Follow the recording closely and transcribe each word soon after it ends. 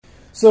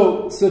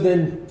So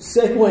then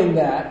segueing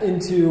that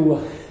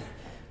into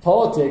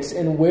politics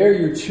and where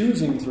you're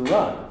choosing to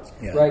run,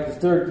 right?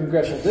 The 3rd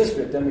Congressional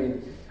District. I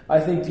mean, I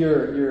think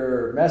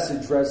your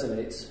message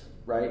resonates,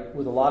 right,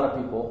 with a lot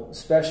of people,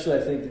 especially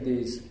I think that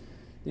these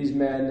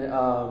men,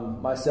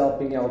 myself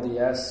being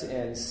LDS,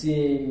 and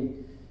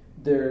seeing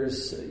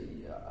there's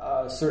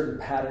a certain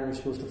pattern you're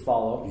supposed to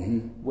follow,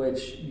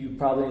 which you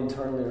probably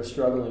internally are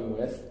struggling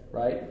with,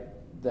 right?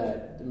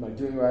 That am I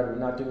doing right or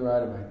not doing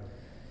right?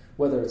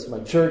 Whether it's my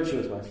church or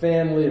it's my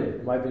family or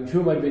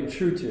who am I being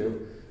true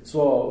to?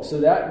 So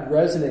that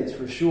resonates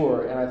for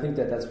sure, and I think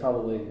that's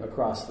probably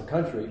across the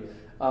country.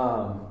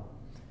 Now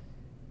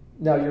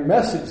your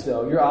message,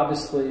 though, you're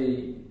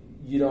obviously,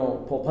 you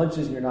don't pull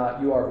punches, and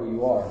you are who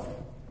you are.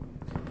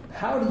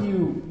 How do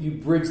you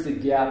bridge the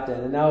gap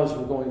then? And now as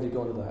we're going to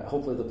go into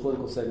hopefully the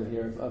political segment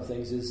here of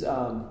things is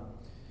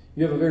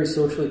you have a very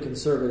socially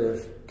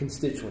conservative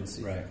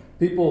constituency. Right.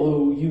 People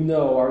who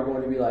are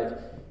going to be like,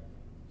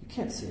 you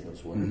can't say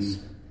those words.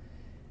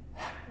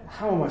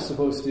 How am I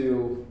supposed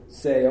to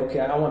say, okay,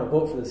 I want to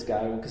vote for this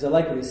guy because I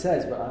like what he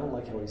says, but I don't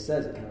like how he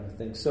says it, kind of a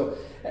thing. So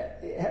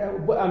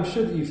I'm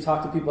sure that you've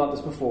talked to people about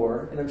this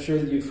before, and I'm sure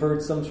that you've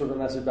heard some sort of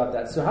message about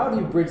that. So how do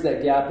you bridge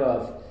that gap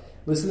of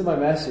listen to my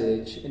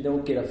message and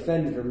don't get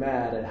offended or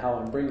mad at how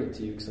I'm bringing it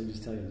to you because I'm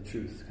just telling you the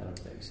truth, kind of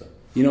thing? So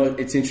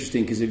it's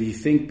interesting because if you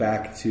think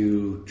back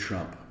to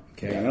Trump,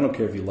 okay, and I don't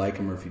care if you like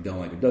him or if you don't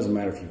like him, it doesn't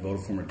matter if you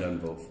voted for him or didn't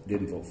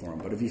vote for him.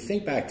 But if you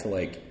think back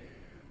to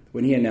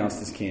when he announced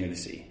his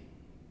candidacy,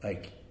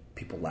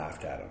 people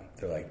laughed at him.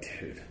 They're like,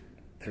 dude,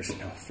 there's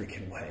no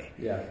freaking way.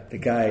 Yeah. The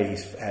guy,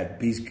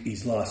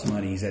 he's lost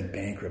money. He's had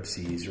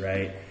bankruptcies,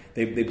 right?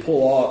 They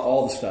pull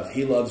all the stuff.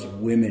 He loves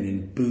women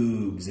and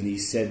boobs, and he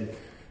said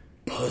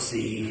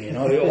pussy and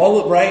all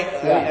right?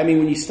 Yeah. I mean,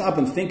 when you stop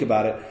and think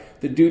about it,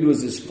 the dude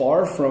was as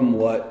far from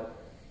what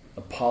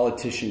a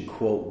politician,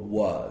 quote,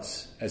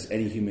 was as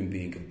any human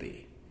being could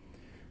be.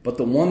 But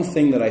the one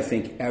thing that I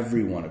think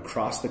everyone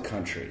across the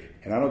country,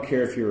 and I don't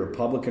care if you're a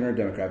Republican or a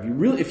Democrat,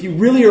 if you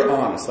really are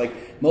honest,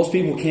 most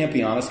people can't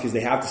be honest because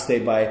they have to stay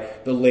by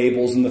the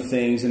labels and the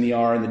things and the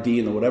R and the D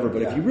and the whatever.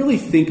 But if you really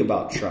think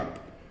about Trump,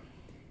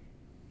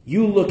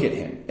 you look at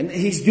him, and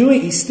he's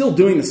still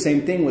doing the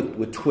same thing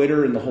with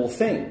Twitter and the whole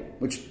thing,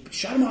 which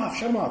shut him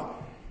off.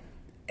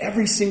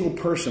 Every single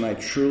person I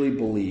truly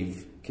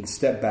believe can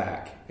step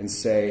back and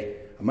say,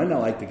 I might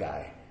not like the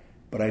guy,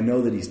 but I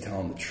know that he's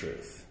telling the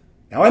truth.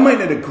 Now, I might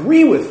not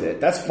agree with it.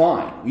 That's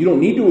fine. You don't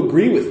need to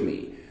agree with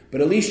me.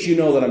 But at least you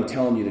know that I'm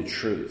telling you the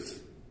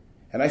truth.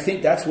 And I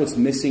think that's what's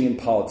missing in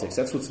politics.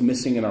 That's what's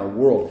missing in our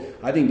world.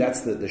 I think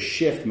that's the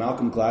shift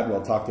Malcolm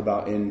Gladwell talked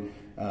about in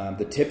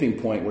the tipping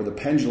point where the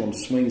pendulum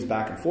swings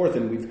back and forth.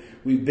 And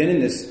we've been in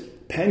this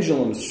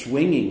pendulum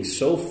swinging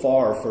so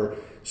far for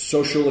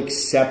social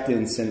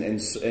acceptance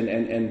and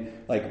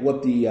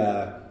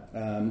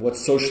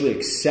what's socially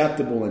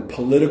acceptable and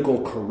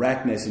political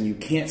correctness, and you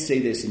can't say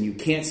this, and you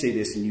can't say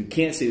this, and you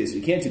can't say this, and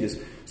you can't do this.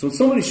 So when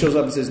somebody shows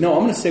up and says, no,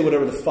 I'm going to say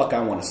whatever the fuck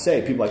I want to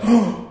say, people are like,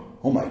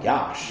 oh my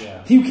gosh,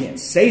 you can't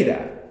say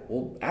that.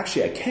 Well,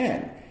 actually I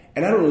can.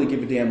 And I don't really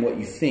give a damn what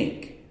you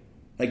think.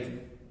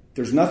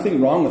 There's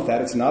nothing wrong with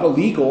that. It's not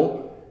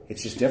illegal.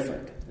 It's just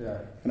different.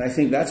 Yeah. And I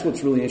think that's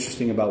what's really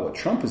interesting about what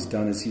Trump has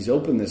done is he's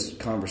opened this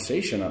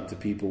conversation up to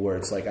people where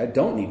it's like, I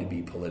don't need to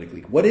be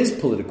politically. What is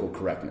political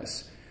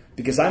correctness?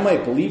 Because I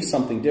might believe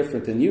something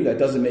different than you. That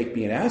doesn't make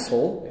me an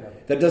asshole. Yeah.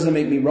 That doesn't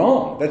make me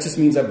wrong. That just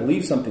means I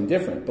believe something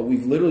different. But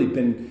we've literally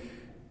been,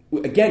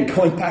 again,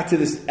 going back to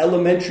this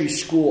elementary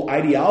school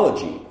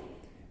ideology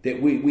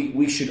that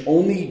we should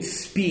only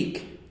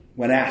speak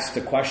when asked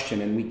a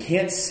question, and we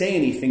can't say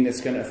anything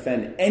that's going to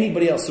offend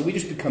anybody else. So we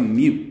just become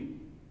mute.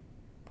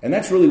 And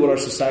that's really what our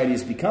society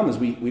has become, is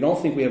we don't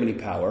think we have any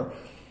power.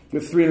 We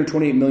have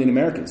 328 million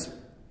Americans.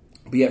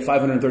 But yet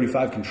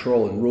 535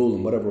 control and rule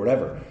and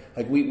whatever.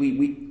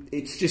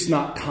 It's just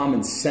not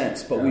common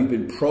sense, but we've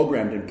been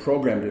programmed.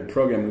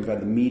 We've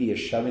had the media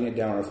shoving it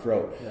down our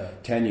throat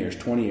 10 years,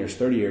 20 years,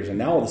 30 years. And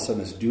now all of a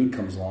sudden this dude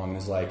comes along and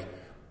is like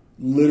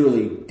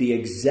literally the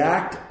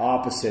exact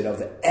opposite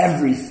of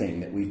everything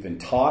that we've been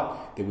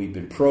taught, that we've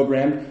been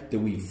programmed, that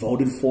we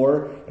voted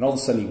for. And all of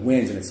a sudden he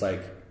wins, and it's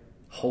like,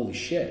 holy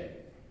shit.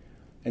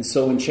 And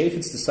so when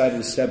Chaffetz decided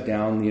to step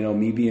down,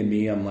 me being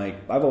me, I'm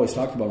like, I've always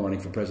talked about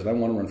running for president. I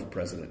want to run for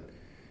president,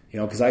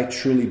 because I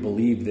truly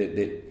believe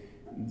that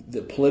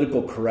the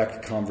political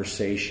correct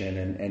conversation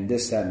and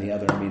this, that, and the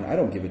other. I mean, I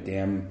don't give a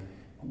damn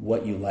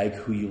what you like,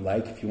 who you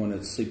like, if you want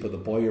to sleep with a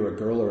boy or a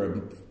girl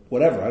or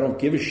whatever. I don't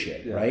give a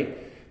shit, right?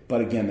 But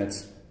again,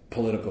 that's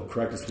political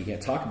correctness. We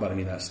can't talk about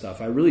any of that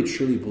stuff. I really,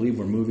 truly believe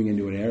we're moving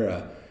into an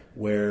era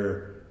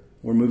where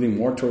we're moving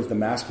more towards the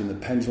masculine.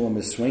 The pendulum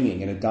is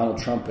swinging. And Donald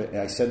Trump,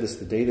 I said this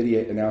the day that he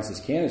announced his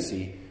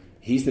candidacy,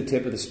 he's the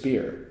tip of the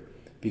spear.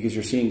 Because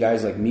you're seeing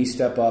guys like me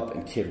step up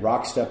and Kid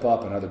Rock step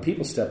up and other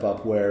people step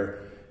up where,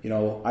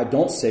 I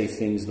don't say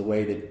things the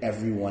way that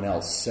everyone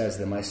else says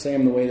them. I say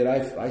them the way that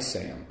I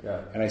say them.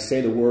 Yeah. And I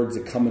say the words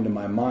that come into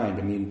my mind.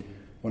 I mean,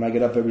 When I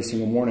get up every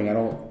single morning, I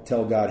don't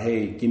tell God,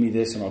 hey, give me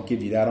this and I'll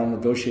give you that. I don't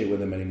negotiate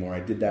with him anymore. I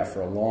did that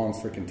for a long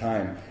freaking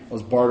time. I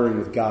was bartering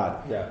with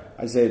God. Yeah.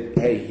 I said,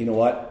 hey, you know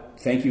what?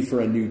 Thank you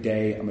for a new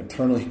day. I'm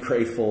eternally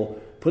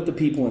grateful. Put the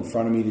people in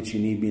front of me that you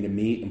need me to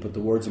meet and put the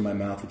words in my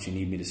mouth that you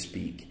need me to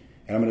speak.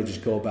 And I'm going to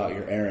just go about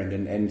your errand.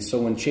 And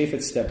so when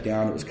Chaffetz stepped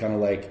down, it was kind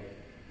of like,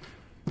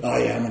 oh,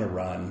 yeah, I'm going to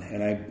run.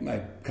 And I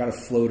kind of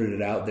floated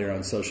it out there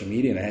on social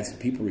media, and I had some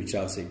people reach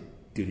out and say,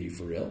 dude, are you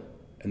for real?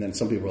 And then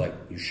some people were like,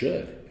 you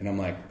should. And I'm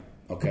like,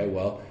 okay,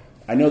 well,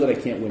 I know that I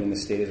can't win in the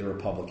state as a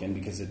Republican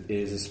because it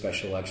is a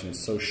special election.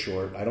 It's so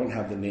short. I don't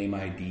have the name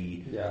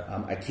ID.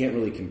 Yeah. I can't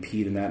really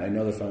compete in that. I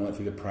know that if I went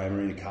through the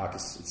primary and the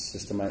caucus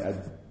system,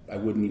 I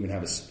wouldn't even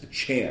have a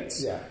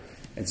chance. Yeah.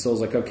 And so I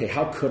was like, okay,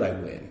 how could I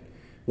win?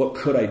 What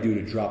could I do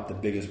to drop the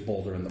biggest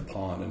boulder in the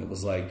pond? And it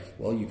was like,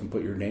 well, you can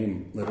put your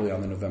name literally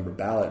on the November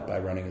ballot by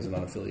running as an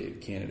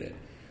unaffiliated candidate.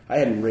 I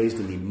hadn't raised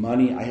any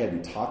money. I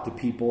hadn't talked to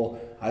people.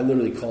 I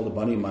literally called a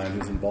buddy of mine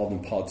who's involved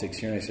in politics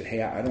here, and I said,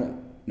 hey, I don't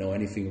know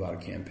anything about a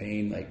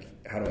campaign.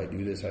 Like, how do I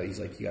do this? He's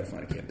like, you got to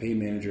find a campaign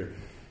manager.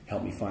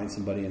 Help me find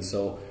somebody. And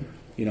so,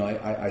 you know,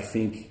 I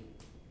think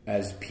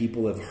as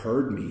people have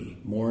heard me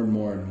more and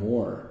more and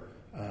more,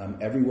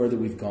 everywhere that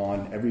we've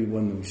gone,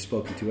 everyone that we've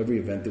spoken to, every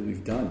event that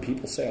we've done,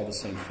 people say all the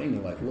same thing.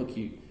 They're like, look,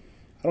 I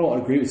don't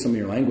agree with some of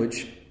your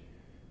language,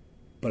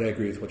 but I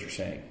agree with what you're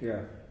saying.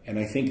 Yeah. And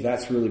I think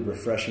that's really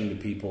refreshing to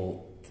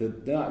people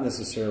to not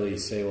necessarily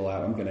say, well,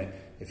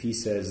 if he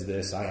says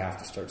this, I have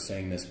to start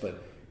saying this,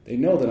 but they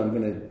know that I'm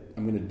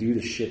gonna do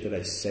the shit that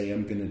I say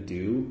I'm gonna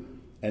do,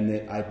 and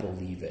that I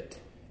believe it.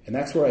 And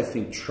that's where I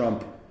think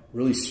Trump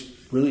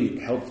really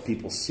helped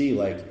people see,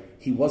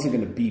 like, he wasn't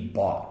gonna be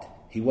bought.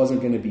 He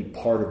wasn't going to be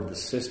part of the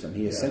system.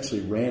 He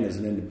essentially ran as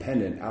an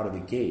independent out of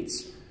the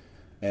gates.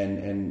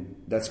 And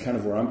that's kind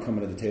of where I'm coming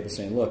to the table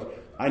saying, look,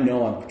 I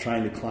know I'm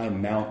trying to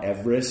climb Mount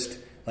Everest,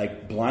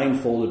 like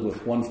blindfolded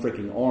with one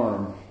freaking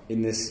arm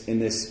in this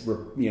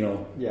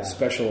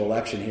special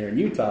election here in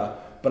Utah,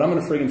 but I'm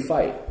going to friggin'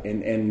 fight.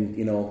 And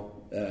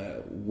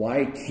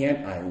why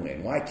can't I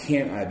win? Why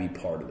can't I be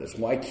part of this?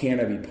 Why can't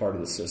I be part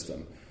of the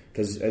system?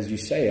 Because as you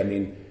say, I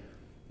mean,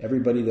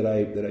 everybody that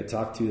I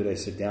talk to, that I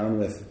sit down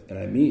with and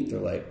I meet, they're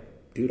like,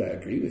 dude, I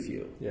agree with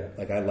you. Yeah.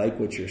 Like, I like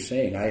what you're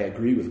saying. I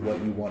agree with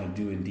what you want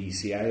to do in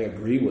D.C. I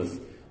agree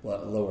with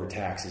lower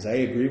taxes. I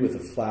agree with a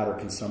flatter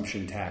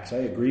consumption tax. I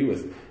agree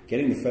with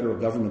getting the federal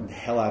government the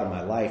hell out of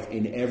my life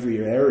in every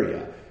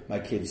area. My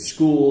kids'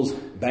 schools,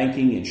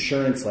 banking,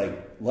 insurance.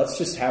 Like, let's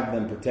just have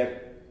them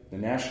protect the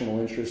national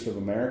interest of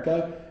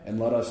America and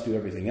let us do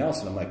everything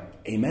else. And I'm like,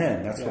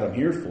 amen. That's what I'm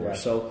here for. Yeah.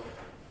 So,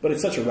 but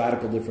it's such a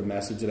radical different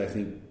message that I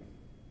think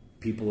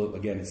people,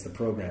 again, it's the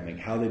programming,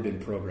 how they've been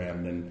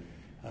programmed, and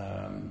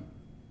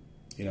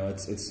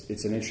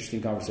it's an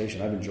interesting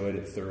conversation. I've enjoyed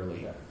it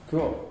thoroughly. Yeah.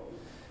 Cool.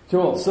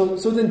 So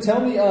then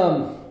tell me,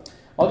 I'll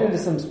get into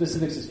some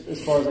specifics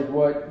as far as like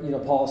what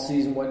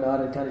policies and whatnot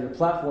and kind of your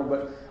platform.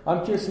 But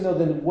I'm curious to know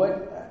then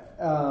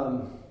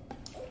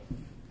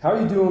how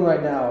are you doing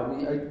right now? I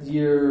mean,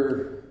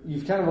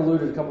 you've kind of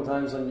alluded a couple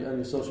times on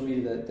your social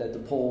media that the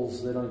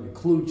polls, they don't even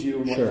include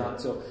you and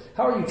whatnot. Sure. So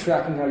how are you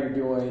tracking how you're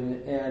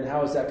doing, and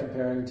how is that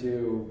comparing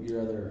to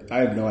your other? I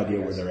have no idea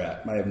where they're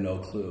at. I have no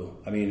clue.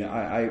 I mean,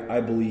 I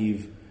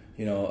believe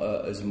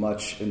as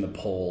much in the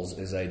polls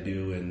as I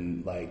do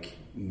in like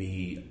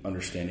me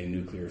understanding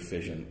nuclear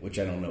fission, which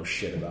I don't know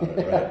shit about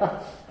it.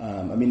 Right?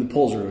 I mean, the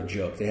polls are a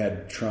joke. They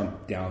had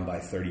Trump down by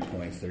 30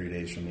 points 30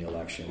 days from the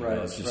election. Right.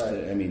 It's just.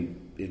 Right. I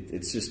mean,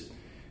 it's just.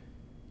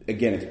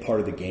 Again, it's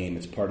part of the game.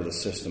 It's part of the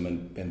system,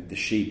 and the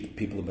sheep,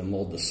 people have been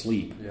lulled to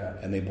sleep,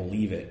 and they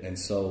believe it. And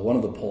so one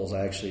of the polls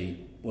I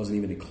actually wasn't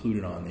even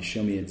included on. They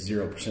show me at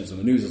 0%. So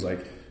the news is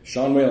like,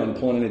 Sean Whalen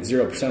pulling in at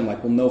 0%. I'm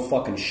like, well, no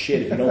fucking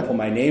shit. If you don't put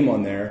my name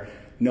on there,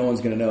 no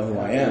one's going to know who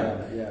I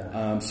am.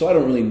 Yeah. So I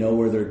don't really know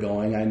where they're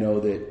going. I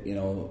know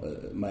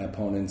that, my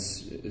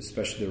opponents,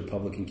 especially the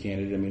Republican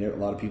candidate, I mean, a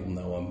lot of people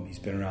know him. He's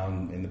been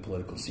around in the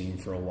political scene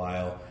for a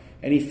while,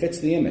 and he fits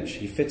the image.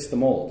 He fits the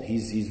mold.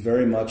 He's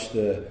very much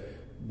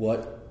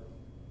what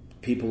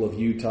people of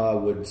Utah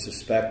would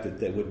suspect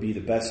that would be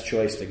the best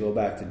choice to go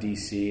back to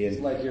D.C. And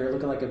it's like you're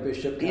looking like a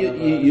bishop.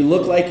 You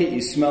look like it,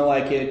 you smell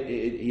like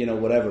it,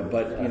 whatever.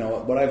 But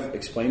what I've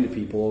explained to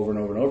people over and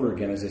over and over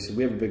again is I said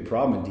we have a big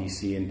problem in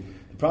D.C. and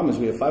the problem is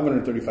we have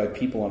 535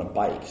 people on a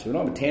bike. So we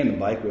don't have a tandem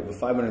bike. We have a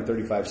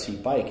 535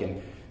 seat bike,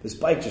 and this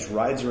bike just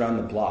rides around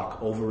the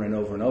block over and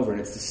over and over,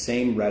 and it's the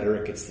same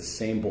rhetoric, it's the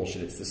same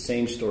bullshit, it's the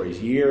same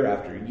stories year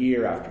after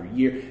year after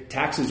year.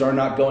 Taxes are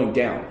not going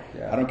down.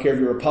 I don't care if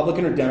you're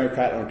Republican or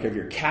Democrat, I don't care if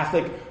you're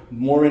Catholic,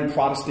 Mormon,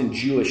 Protestant,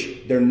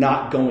 Jewish, they're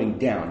not going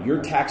down.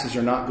 Your taxes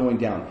are not going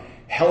down.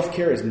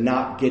 Healthcare is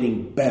not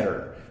getting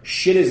better.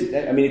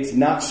 It's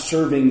not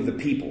serving the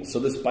people. So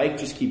this bike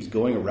just keeps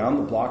going around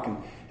the block, and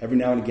every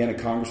now and again a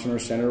congressman or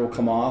senator will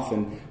come off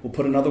and we'll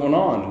put another one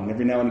on. And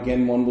every now and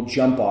again one will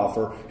jump off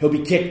or he'll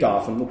be kicked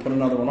off and we'll put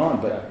another one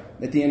on. But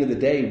at the end of the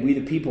day, we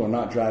the people are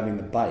not driving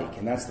the bike.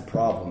 And that's the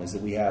problem, is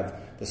that we have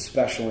the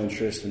special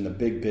interest and the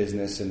big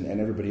business and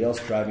everybody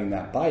else driving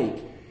that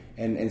bike.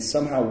 And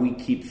somehow we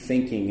keep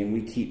thinking, and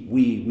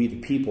we the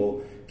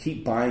people,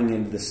 keep buying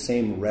into the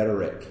same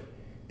rhetoric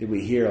that we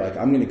hear, like,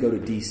 I'm going to go to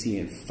D.C.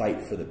 and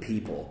fight for the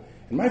people.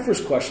 And my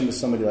first question to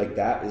somebody like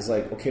that is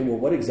like, okay, well,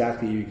 what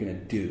exactly are you going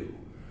to do?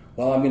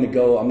 Well, I'm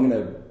going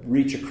to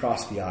reach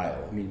across the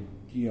aisle. I mean,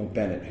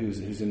 Bennett,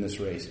 who's in this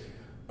race.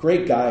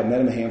 Great guy. I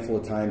met him a handful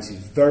of times. He's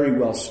very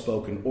well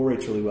spoken,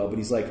 orates really well, but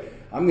he's like,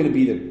 I'm going to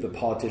be the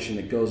politician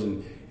that goes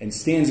and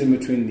stands in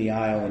between the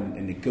aisle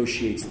and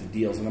negotiates the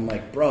deals. And I'm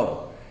like,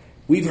 bro,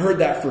 we've heard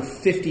that for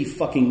 50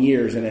 fucking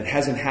years and it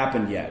hasn't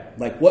happened yet.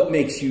 Like, what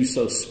makes you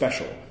so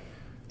special?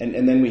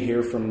 And then we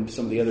hear from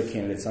some of the other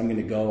candidates, I'm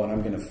going to go and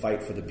I'm going to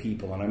fight for the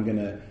people and I'm going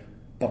to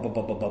blah, blah,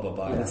 blah, blah, blah, blah,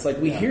 blah. And it's like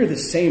we hear the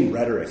same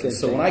rhetoric. And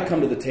so when I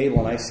come to the table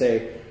and I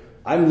say,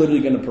 I'm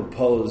literally going to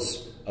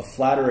propose a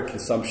flat or a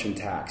consumption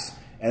tax,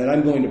 and then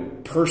I'm going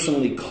to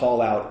personally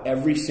call out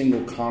every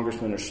single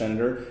congressman or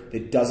senator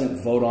that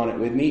doesn't vote on it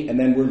with me, and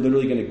then we're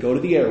literally going to go to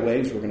the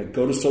airwaves, we're going to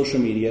go to social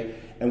media,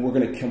 and we're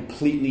going to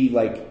completely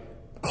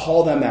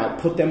call them out,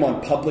 put them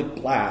on public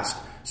blast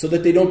so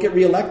that they don't get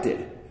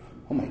reelected.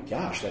 Oh my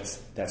gosh,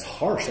 that's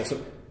harsh.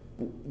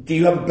 Do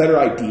you have a better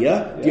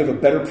idea? Yeah. Do you have a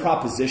better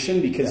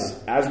proposition?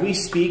 Because as we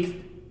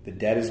speak, the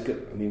debt is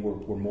good. I mean,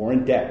 we're more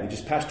in debt. We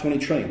just passed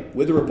 $20 trillion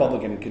with a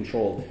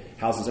Republican-controlled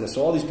House and Senate.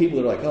 So all these people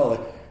are like,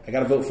 oh, I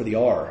got to vote for the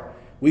R.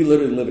 We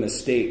literally live in a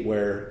state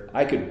where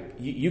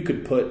you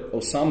could put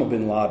Osama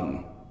bin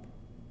Laden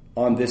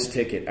on this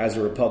ticket as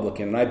a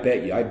Republican, and I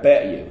bet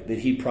you that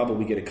he'd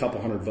probably get a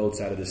couple hundred votes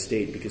out of the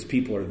state because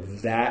people are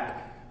that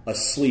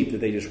asleep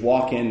that they just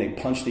walk in, they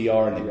punch the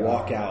R, and they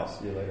walk out.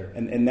 See you later.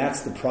 And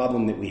that's the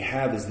problem that we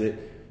have, is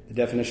that the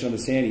definition of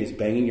insanity is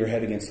banging your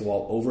head against the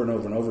wall over and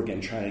over and over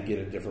again trying to get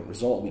a different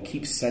result. We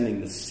keep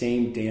sending the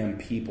same damn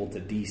people to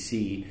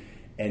D.C.,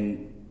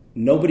 and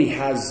nobody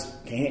has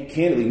the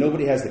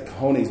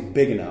cojones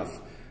big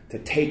enough to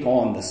take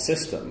on the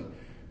system.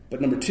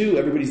 But number two,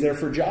 everybody's there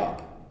for a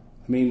job.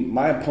 I mean,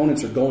 my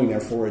opponents are going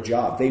there for a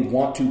job. They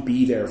want to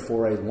be there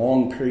for a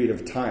long period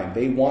of time.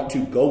 They want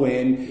to go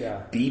in,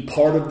 be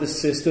part of the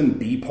system,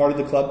 be part of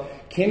the club.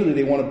 Candidly,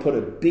 they want to put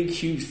a big,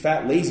 huge,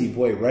 fat, lazy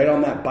boy right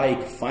on that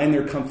bike, find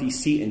their comfy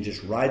seat, and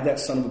just ride that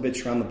son of a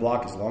bitch around the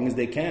block as long as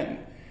they can.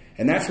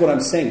 And that's what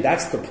I'm saying.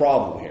 That's the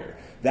problem here.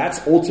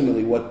 That's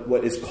ultimately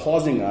what is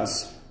causing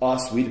us,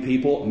 we the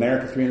people,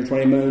 America,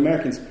 320 million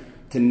Americans,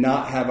 to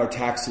not have our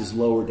taxes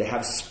lowered, to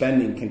have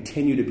spending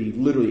continue to be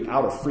literally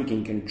out of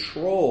freaking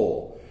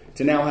control,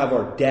 to now have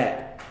our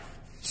debt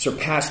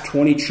surpass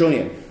 $20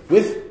 trillion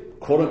with,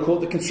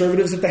 quote-unquote, the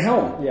conservatives at the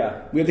helm.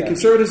 Yeah. We have the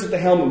conservatives at the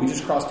helm, and we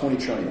just crossed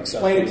 $20 trillion.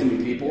 Explain it to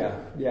me, people.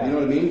 Yeah. You know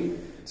what I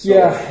mean? So,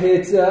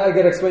 it's I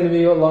got explained to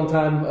me a long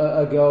time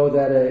ago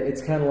that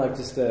it's kind of like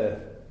just a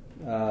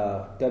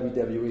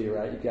WWE,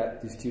 right? You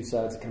got these two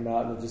sides that come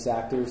out, and they're just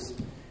actors.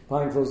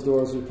 Behind closed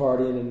doors, we're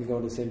partying and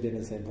going to the same dinner,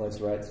 the same place,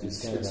 right?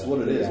 It's what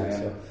it is,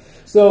 man.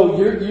 So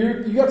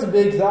you got some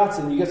big thoughts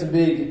and you got some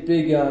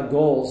big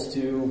goals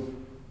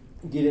to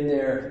get in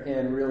there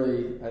and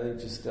really, I think,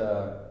 just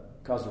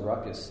cause a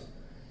ruckus.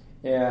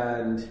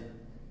 And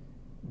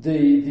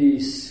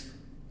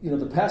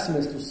the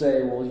pessimist will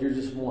say, "Well, you're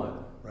just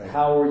one. Right.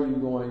 How are you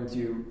going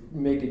to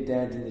make a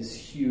dent in this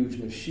huge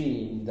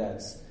machine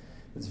that's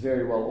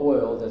very well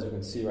oiled, as we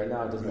can see right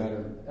now? It doesn't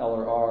matter L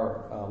or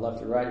R,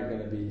 left or right. You're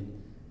going to be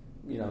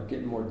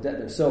getting more debt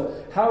there."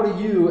 So how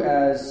do you,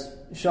 as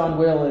Sean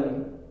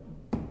Whalen,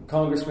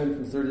 congressman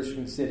from the 3rd District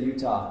in the state of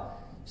Utah,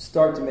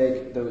 start to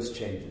make those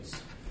changes?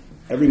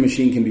 Every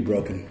machine can be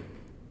broken.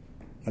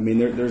 I mean,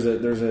 there's a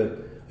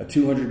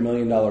 $200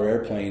 million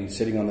airplane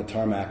sitting on the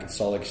tarmac at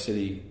Salt Lake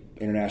City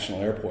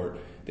International Airport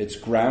that's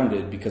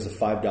grounded because of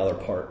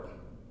 $5 part.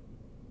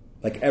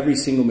 Like, every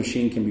single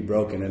machine can be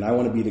broken, and I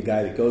want to be the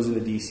guy that goes into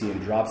D.C.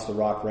 and drops the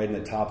rock right in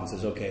the top and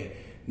says, okay,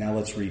 now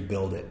let's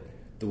rebuild it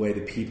the way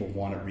that people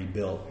want it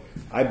rebuilt.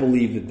 I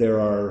believe that there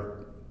are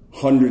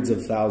hundreds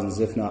of thousands,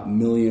 if not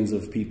millions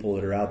of people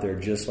that are out there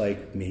just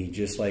like me,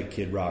 just like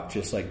Kid Rock,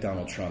 just like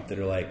Donald Trump, that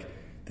are like,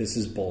 this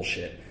is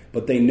bullshit.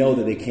 But they know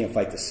that they can't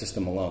fight the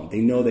system alone. They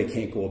know they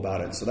can't go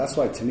about it. So that's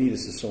why, to me,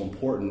 this is so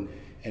important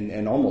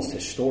and almost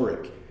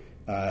historic,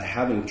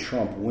 having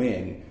Trump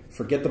win.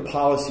 Forget the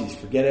policies,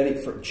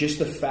 just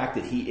the fact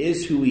that he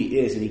is who he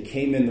is, and he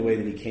came in the way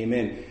that he came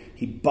in.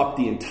 He bucked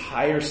the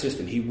entire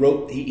system. He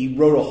wrote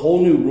a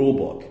whole new rule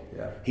book.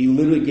 Yeah. He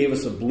literally gave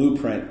us a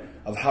blueprint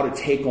of how to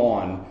take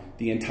on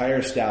the entire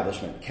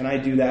establishment. Can I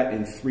do that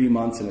in 3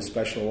 months in a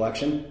special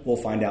election? We'll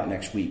find out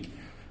next week.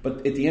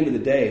 But at the end of the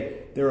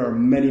day, there are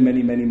many,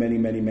 many, many, many,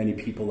 many, many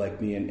people like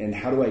me. And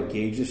how do I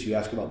gauge this? You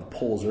asked about the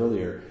polls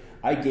earlier.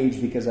 I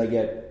gauge because I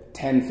get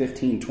 10,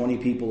 15, 20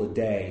 people a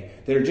day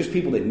that are just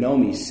people that know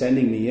me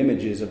sending me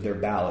images of their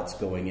ballots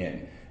going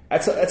in.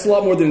 That's a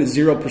lot more than the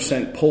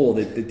 0% poll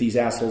that these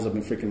assholes have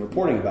been freaking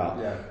reporting about.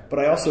 Yeah. But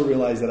I also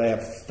realize that I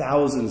have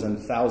thousands and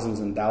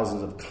thousands and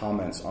thousands of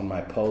comments on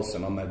my posts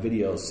and on my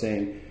videos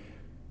saying,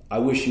 I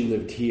wish you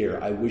lived here,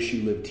 I wish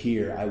you lived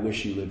here, I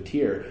wish you lived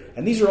here.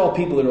 And these are all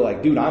people that are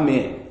like, dude, I'm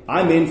in.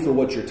 I'm in for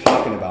what you're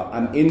talking about.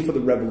 I'm in for the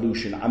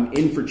revolution. I'm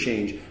in for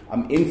change.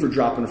 I'm in for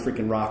dropping a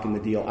freaking rock in the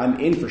deal. I'm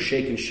in for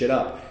shaking shit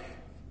up.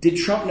 Did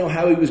Trump know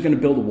how he was going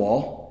to build a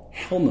wall?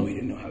 Hell no, he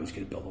didn't know how he was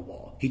going to build a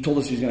wall. He told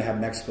us he was going to have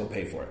Mexico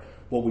pay for it.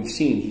 What we've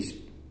seen, he's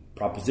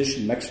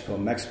propositioned Mexico,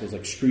 and Mexico's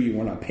like, screw you,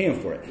 we're not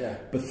paying for it. Yeah.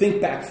 But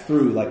think back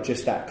through like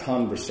just that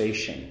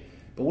conversation.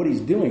 But what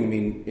he's doing, I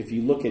mean, if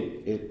you look at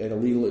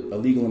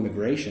illegal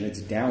immigration,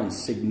 it's down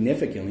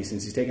significantly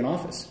since he's taken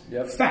office.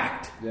 Yep.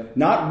 Fact. Yep.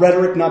 Not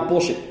rhetoric, not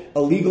bullshit.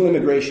 Illegal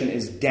immigration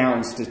is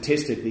down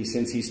statistically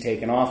since he's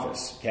taken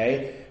office,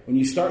 okay? When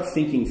you start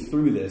thinking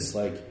through this,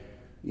 like,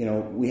 you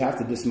know, we have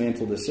to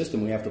dismantle this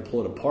system. We have to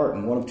pull it apart,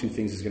 and one of two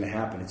things is going to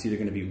happen. It's either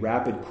going to be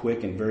rapid,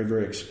 quick, and very,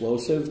 very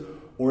explosive,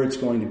 or it's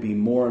going to be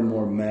more and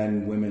more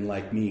men, women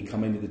like me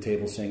coming to the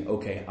table saying,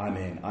 okay, I'm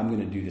in. I'm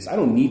going to do this. I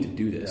don't need to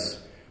do this.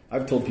 Yeah.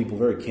 I've told people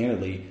very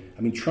candidly,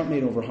 I mean, Trump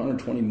made over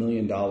 $120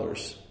 million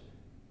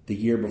the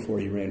year before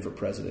he ran for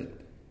president.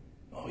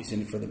 Oh, he's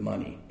in it for the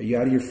money. Are you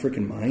out of your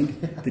freaking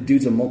mind? The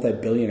dude's a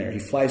multi-billionaire. He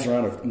flies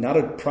around, not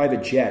a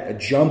private jet, a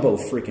jumbo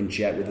freaking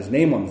jet with his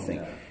name on the thing.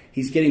 Yeah.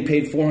 He's getting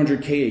paid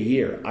 $400K a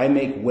year. I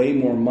make way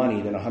more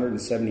money than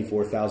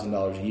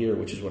 $174,000 a year,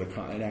 which is what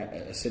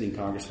a sitting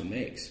congressman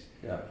makes.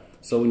 Yeah.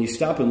 So when you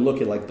stop and look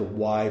at like the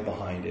why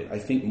behind it, I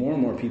think more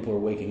and more people are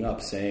waking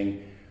up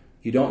saying,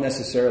 you don't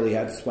necessarily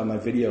have, that's why my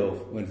video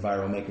went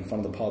viral making fun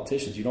of the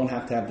politicians. You don't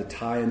have to have the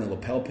tie and the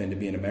lapel pin to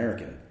be an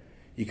American.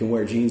 You can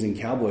wear jeans and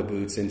cowboy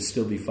boots and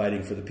still be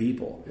fighting for the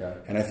people. Yeah.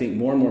 And I think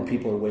more and more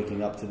people are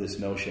waking up to this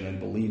notion and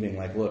believing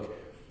like, look,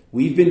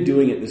 we've been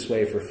doing it this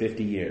way for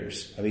 50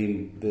 years. I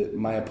mean,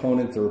 my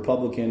opponent, the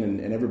Republican,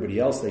 and everybody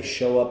else, they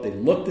show up, they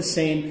look the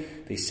same,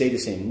 they say the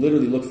same,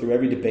 literally look through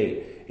every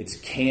debate. It's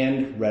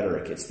canned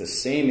rhetoric. It's the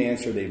same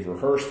answer they've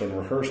rehearsed and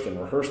rehearsed and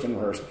rehearsed and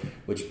rehearsed,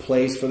 which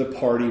plays for the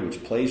party,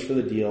 which plays for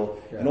the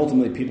deal. Yeah. And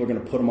ultimately, people are going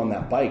to put them on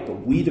that bike.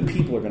 But we, the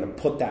people, are going to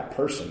put that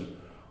person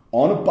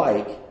on a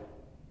bike,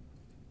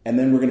 and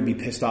then we're going to be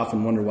pissed off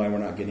and wonder why we're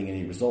not getting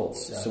any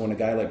results. Yeah. So when a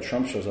guy like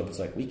Trump shows up, it's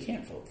like, we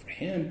can't vote for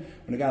him.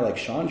 When a guy like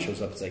Sean shows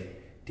up, it's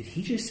like, did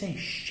he just say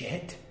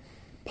shit?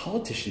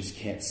 Politicians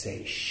can't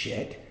say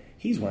shit.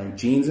 He's wearing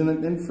jeans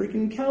and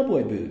freaking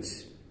cowboy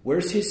boots.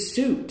 Where's his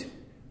suit?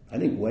 I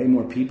think way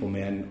more people,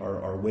 man,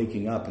 are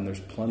waking up, and there's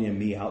plenty of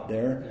me out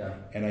there. Yeah.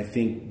 And I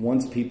think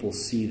once people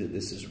see that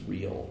this is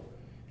real,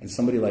 and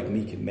somebody like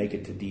me can make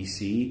it to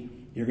D.C.,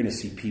 you're going to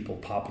see people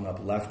popping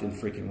up left and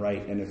freaking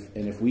right. And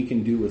if we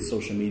can do with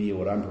social media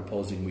what I'm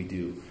proposing we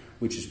do,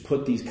 which is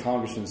put these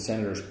congressmen and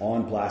senators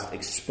on blast,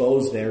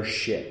 expose their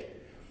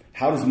shit.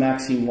 How does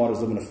Maxine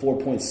Waters live in a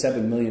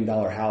 $4.7 million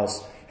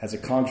house as a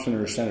congressman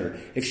or a senator?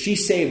 If she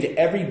saved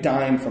every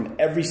dime from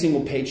every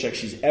single paycheck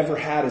she's ever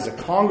had as a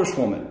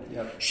congresswoman,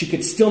 yep, she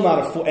could still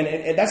not afford,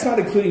 and that's not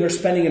including her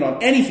spending it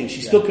on anything.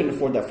 She still couldn't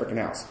afford that freaking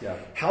house. Yeah.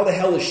 How the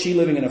hell is she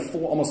living in a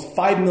almost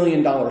 $5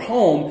 million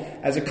home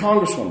as a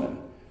congresswoman?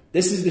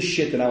 This is the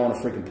shit that I want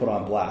to freaking put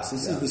on blast.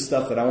 This is the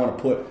stuff that I want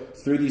to put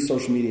through these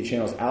social media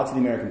channels out to the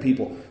American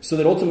people so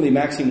that ultimately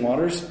Maxine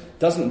Waters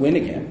doesn't win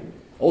again.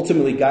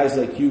 Ultimately, guys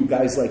like you,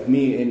 guys like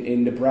me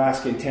in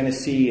Nebraska and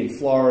Tennessee and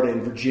Florida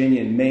and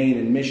Virginia and Maine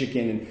and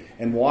Michigan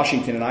and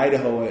Washington and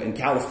Idaho and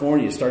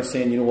California start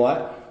saying, you know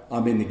what,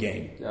 I'm in the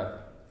game. Yeah.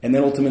 And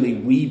then ultimately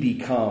we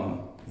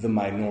become the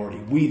minority.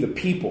 We, the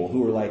people,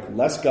 who are like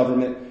less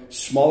government,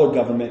 smaller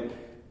government,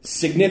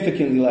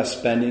 significantly less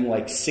spending,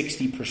 like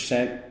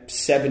 60%,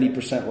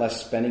 70%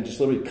 less spending,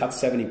 just literally cut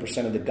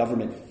 70% of the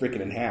government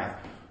freaking in half.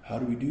 How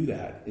do we do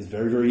that? It's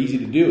very, very easy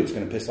to do. It's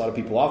going to piss a lot of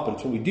people off, but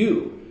it's what we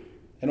do.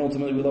 And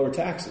ultimately, we lower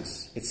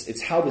taxes.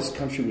 It's how this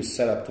country was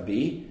set up to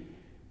be.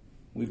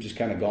 We've just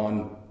kind of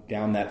gone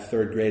down that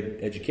third grade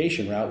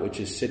education route, which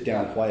is sit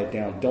down, quiet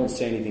down, don't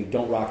say anything,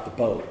 don't rock the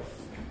boat.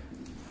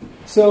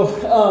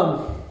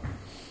 So,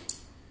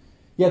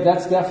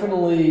 that's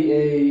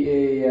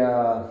definitely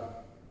a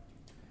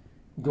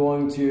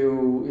going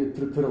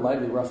to put it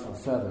lightly, ruffle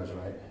feathers,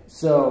 right?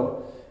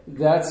 So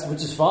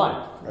which is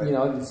fine. Right. You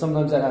know,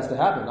 sometimes that has to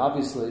happen,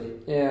 obviously.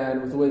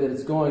 And with the way that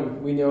it's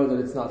going, we know that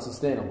it's not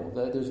sustainable.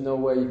 That there's no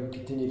way you can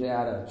continue to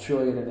add $1.5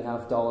 trillion to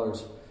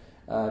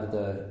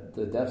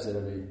the deficit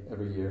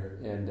every year,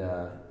 and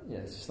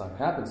it's just not going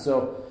to happen.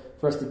 So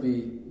for us to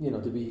be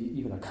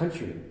even a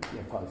country,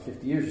 probably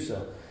 50 years or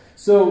so.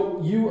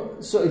 So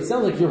it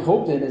sounds like your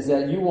hope then is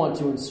that you want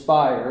to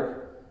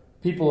inspire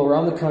people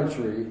around the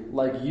country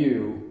like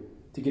you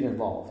to get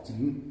involved.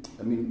 Mm-hmm.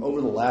 I mean,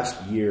 over the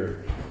last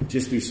year,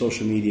 just through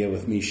social media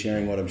with me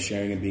sharing what I'm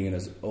sharing and being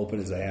as open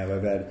as I have,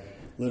 I've had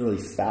literally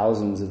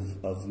thousands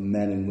of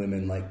men and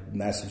women like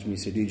message me,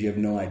 say, dude, you have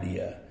no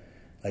idea.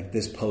 Like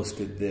this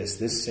posted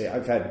this.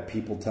 I've had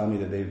people tell me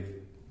that they've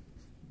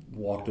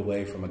walked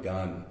away from a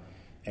gun,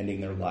 ending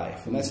their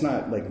life. And that's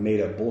not like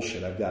made up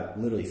bullshit. I've got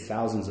literally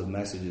thousands of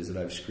messages that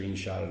I've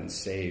screenshotted and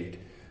saved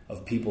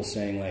of people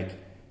saying like,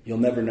 you'll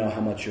never know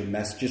how much your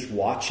just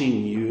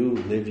watching you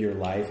live your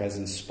life has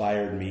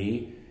inspired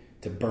me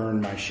to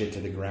burn my shit to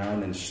the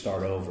ground and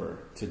start over,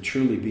 to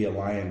truly be a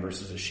lion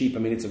versus a sheep. I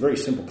mean, it's a very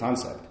simple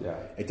concept. Yeah.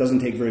 It doesn't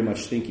take very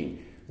much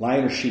thinking.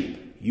 Lion or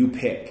sheep? You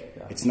pick.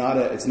 Yeah. It's not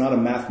a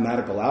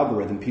mathematical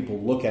algorithm. People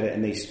look at it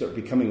and they start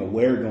becoming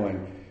aware,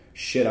 going,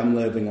 shit, I'm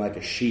living like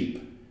a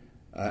sheep.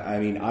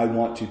 I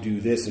want to do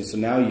this. And so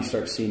now you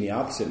start seeing the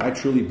opposite. And I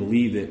truly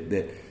believe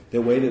that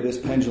the way that this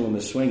pendulum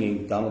is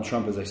swinging, Donald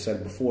Trump, as I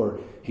said before,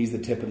 he's the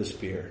tip of the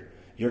spear.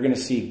 You're going to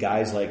see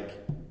guys like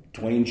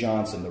Dwayne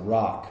Johnson, The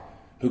Rock,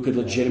 who could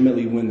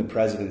legitimately win the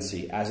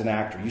presidency as an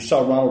actor. You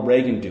saw Ronald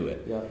Reagan do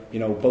it,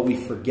 but we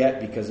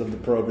forget because of the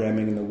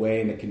programming and the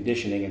way and the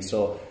conditioning. And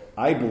so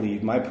I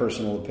believe, my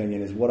personal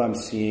opinion is what I'm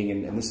seeing,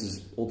 and this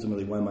is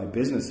ultimately why my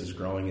business is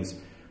growing, is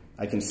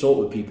I consult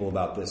with people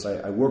about this.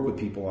 I work with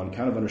people on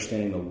kind of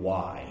understanding the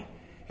why.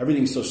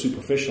 Everything's so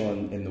superficial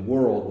in the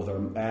world with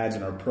our ads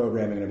and our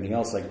programming and everything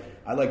else. Like,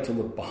 I like to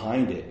look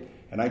behind it.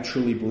 And I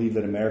truly believe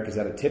that America's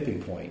at a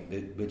tipping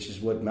point, which is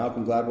what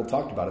Malcolm Gladwell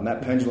talked about. And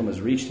that pendulum has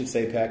reached its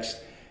apex,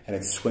 and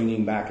it's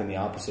swinging back in the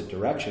opposite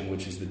direction,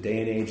 which is the day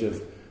and age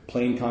of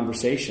plain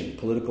conversation.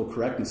 Political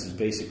correctness is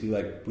basically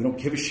like, we don't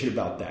give a shit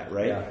about that,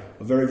 right? Yeah.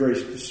 A very, very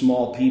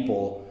small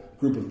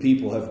group of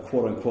people have,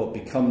 quote unquote,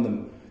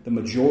 become the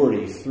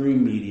majority through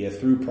media,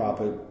 through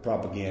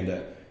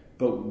propaganda.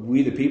 But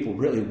we, the people,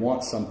 really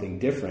want something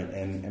different.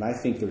 And I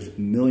think there's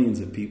millions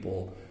of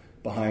people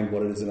behind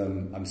what it is that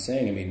I'm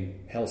saying. I mean,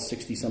 hell,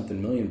 60-something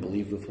million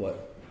believed with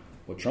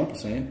what Trump was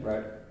saying.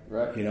 Right.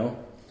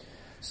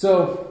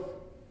 So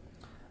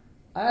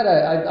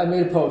I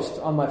made a post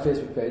on my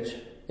Facebook page,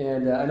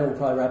 and I know we'll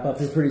probably wrap up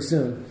here pretty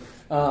soon.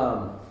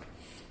 I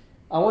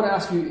want to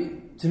ask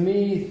you, to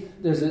me,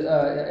 there's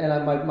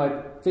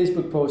my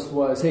Facebook post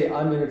was, hey,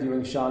 I'm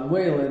interviewing Sean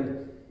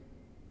Whalen.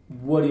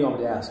 What do you want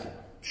me to ask him?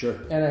 Sure.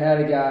 And I had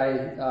a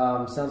guy,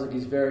 sounds like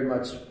he's very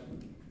much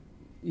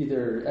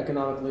either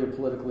economically or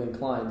politically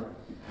inclined.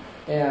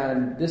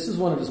 And this is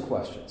one of his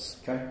questions.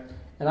 Okay.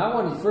 And I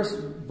want you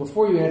first,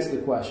 before you answer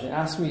the question,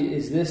 ask me,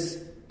 is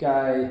this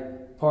guy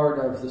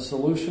part of the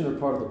solution or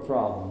part of the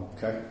problem?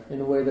 Okay. In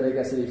the way that I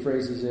guess that he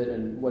phrases it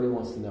and what he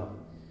wants to know.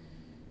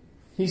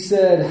 He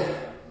said,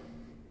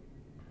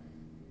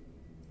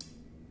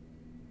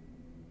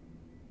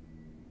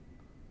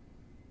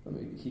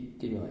 he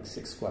gave me like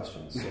 6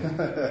 questions.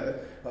 So.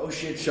 Oh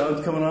shit,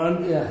 Sean's coming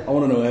on? Yeah. I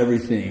want to know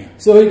everything.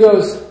 So he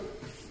goes,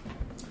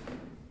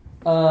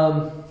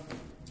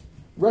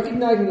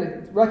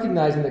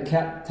 recognizing that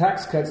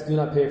tax cuts do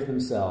not pay for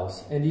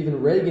themselves, and even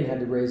Reagan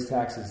had to raise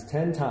taxes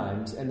 10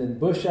 times, and then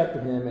Bush after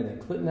him, and then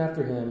Clinton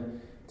after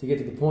him, to get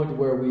to the point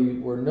where we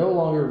were no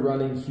longer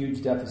running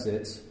huge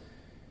deficits.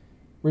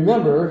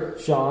 Remember,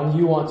 Sean,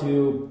 you want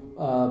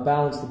to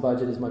balance the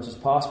budget as much as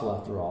possible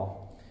after all,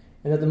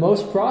 and that the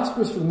most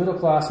prosperous for the middle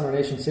class in our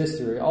nation's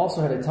history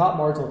also had a top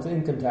marginal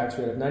income tax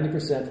rate of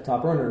 90% for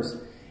top earners,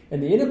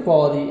 and the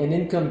inequality and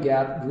income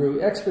gap grew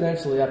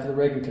exponentially after the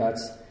Reagan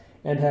cuts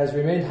and has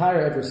remained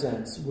higher ever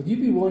since. Would you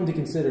be willing to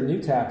consider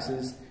new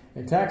taxes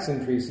and tax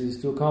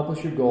increases to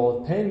accomplish your goal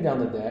of paying down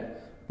the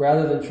debt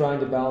rather than trying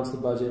to balance the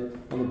budget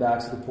on the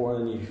backs of the poor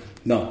and the needy?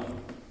 No.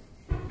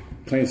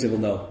 Plain and simple,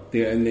 no.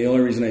 And the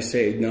only reason I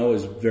say no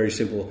is very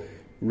simple.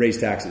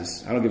 Raise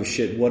taxes. I don't give a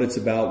shit what it's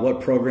about,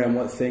 what program,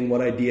 what thing, what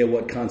idea,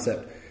 what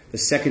concept. The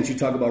second you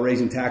talk about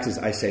raising taxes,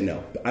 I say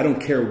no. I don't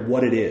care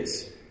what it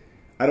is.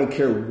 I don't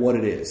care what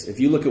it is. If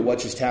you look at what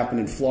just happened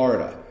in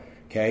Florida,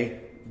 okay,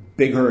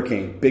 big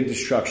hurricane, big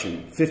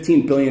destruction,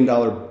 $15 billion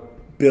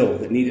bill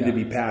that needed to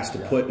be passed to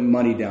put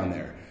money down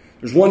there.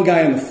 There's one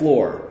guy on the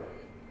floor,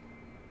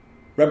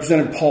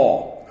 Representative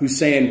Paul, who's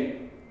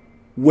saying,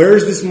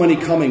 where's this money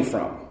coming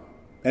from?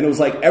 And it was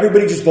like,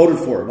 everybody just voted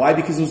for it. Why?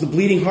 Because it was the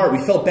bleeding heart.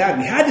 We felt bad.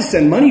 We had to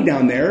send money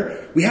down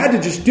there. We had to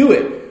just do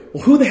it.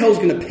 Well, who the hell is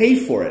going to pay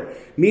for it?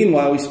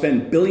 Meanwhile, we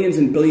spend billions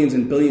and billions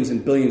and billions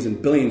and billions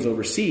and billions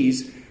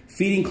overseas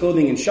feeding,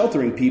 clothing, and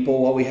sheltering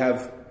people while we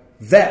have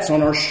vets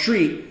on our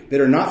street that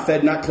are not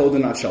fed, not clothed,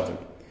 and not sheltered.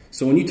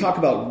 So when you talk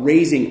about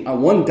raising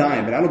on one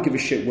dime, and I don't give a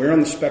shit where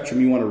on the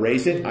spectrum you want to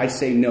raise it, I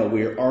say no.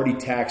 We are already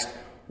taxed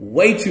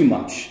way too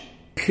much,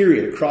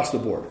 period, across the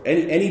board.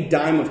 Any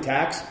dime of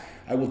tax,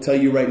 I will tell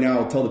you right now,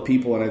 I'll tell the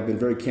people, and I've been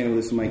very candid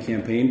with this in my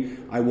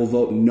campaign, I will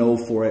vote no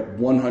for it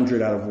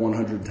 100 out of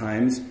 100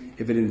 times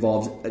if it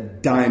involves a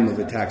dime of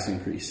a tax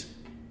increase.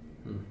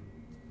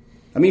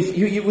 I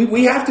mean,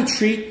 we have to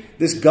treat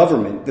this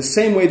government the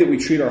same way that we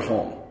treat our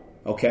home,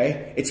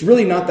 okay? It's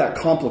really not that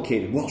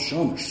complicated. Well,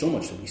 Sean, there's so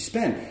much that we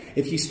spend.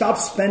 If you stop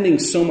spending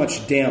so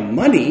much damn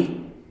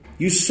money,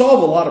 you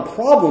solve a lot of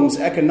problems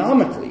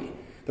economically.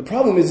 The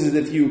problem is that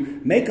if you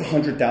make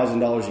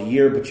 $100,000 a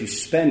year, but you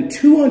spend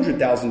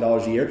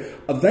 $200,000 a year,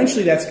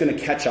 eventually that's going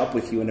to catch up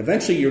with you. And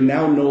eventually you're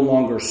now no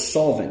longer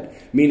solvent.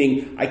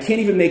 Meaning, I can't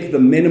even make the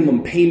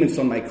minimum payments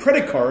on my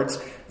credit cards.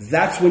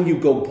 That's when you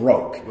go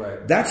broke.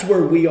 Right. That's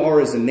where we are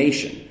as a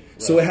nation.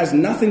 Right. So it has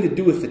nothing to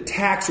do with the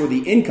tax or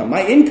the income.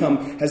 My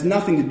income has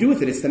nothing to do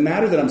with it. It's the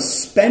matter that I'm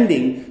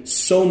spending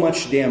so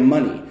much damn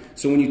money.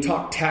 So when you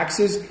talk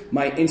taxes,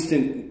 my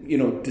instant,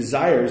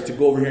 desire is to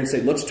go over here and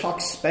say, let's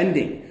talk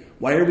spending.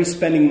 Why are we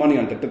spending money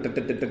on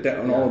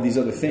all of these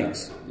other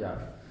things? Yeah.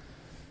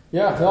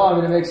 No, I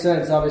mean, it makes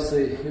sense.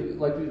 Obviously,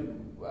 like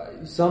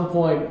at some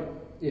point,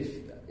 if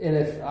And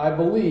if I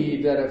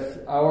believe that if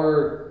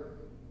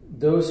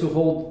those who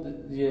hold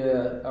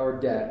our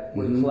debt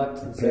would collect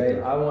and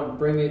say, I want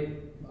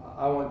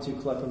to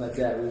collect on that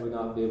debt, we would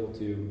not be able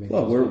to make.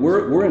 Well,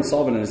 we're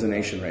insolvent as a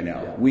nation right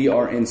now. Yeah. We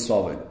are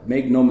insolvent.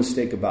 Make no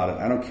mistake about it.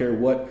 I don't care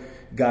what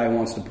guy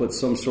wants to put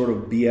some sort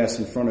of BS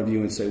in front of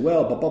you and say,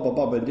 well,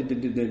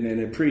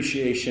 and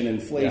appreciation,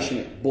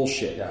 inflation,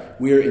 bullshit. Yeah.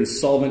 We are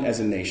insolvent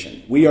as a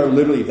nation. We are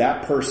literally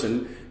that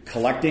person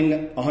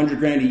collecting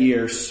 $100,000 a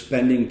year,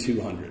 spending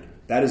 $200,000.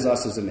 That is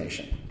us as a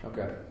nation.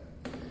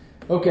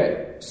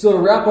 Okay. So to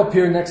wrap up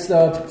here, next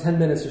 10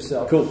 minutes or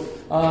so. Cool.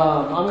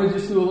 I'm going to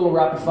just do a little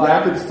rapid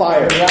fire.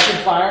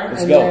 Let's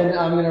and go. Then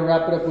I'm going to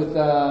wrap it up with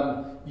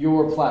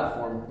your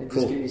platform and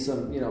just give you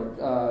some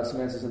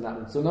answers on that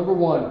one. So number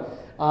one,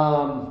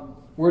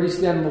 where do you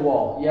stand on the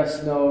wall?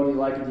 Yes, no, do you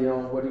like it, do you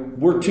don't?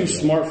 We're too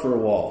smart for a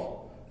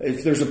wall.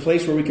 If there's a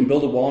place where we can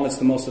build a wall and it's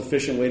the most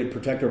efficient way to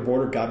protect our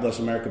border, God bless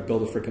America,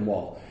 build a freaking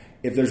wall.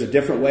 If there's a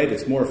different way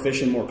that's more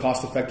efficient, more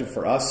cost effective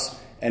for us,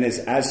 and is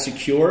as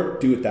secure,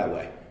 do it that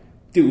way.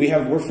 Dude,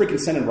 we're freaking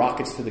sending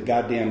rockets to the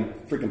goddamn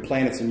freaking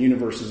planets and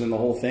universes and the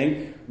whole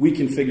thing. We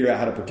can figure out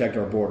how to protect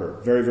our border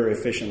very, very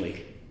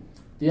efficiently.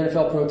 The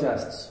NFL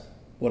protests.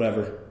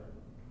 Whatever.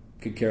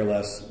 Could care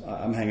less.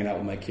 I'm hanging out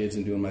with my kids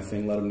and doing my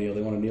thing. Let them kneel.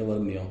 They want to kneel, let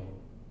them kneel.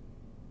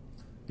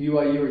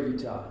 BYU or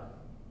Utah?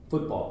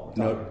 Football.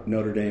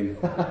 Notre Dame.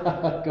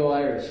 Go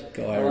Irish.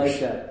 Go Irish. I like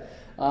that.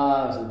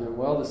 So they're doing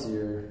well this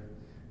year.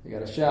 They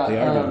got a shot. They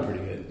are doing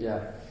pretty good.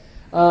 Yeah.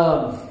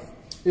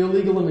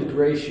 Illegal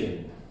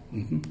immigration.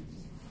 Mm-hmm.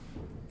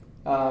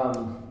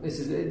 This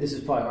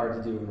is probably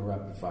hard to do in a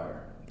rapid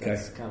fire.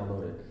 That's kind of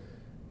loaded.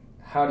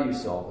 How do you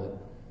solve it?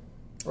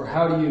 Or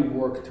how do you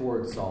work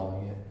towards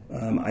solving it?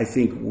 I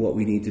think what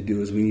we need to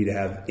do is we need to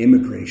have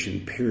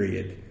immigration,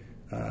 period,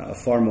 a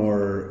far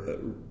more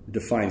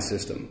defined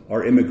system.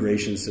 Our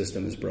immigration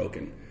system is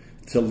broken.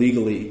 To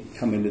legally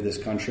come into this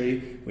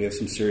country, we have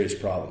some serious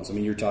problems. I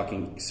mean, you're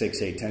talking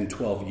 6, 8, 10,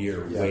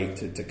 12-year wait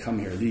to come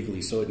here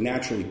legally. So it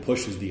naturally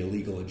pushes the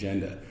illegal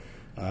agenda.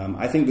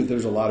 I think that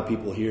there's a lot of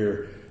people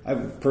here. I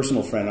have a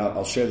personal friend.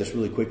 I'll share this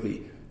really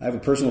quickly. I have a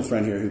personal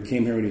friend here who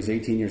came here when he was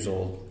 18 years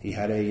old. He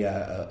had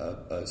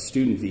a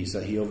student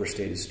visa. He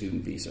overstayed his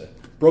student visa.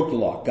 Broke the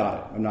law. Got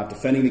it. I'm not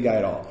defending the guy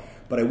at all.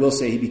 But I will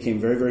say he became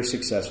very, very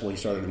successful. He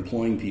started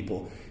employing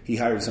people. He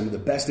hired some of the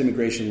best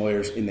immigration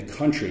lawyers in the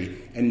country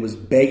and was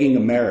begging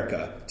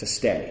America to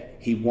stay.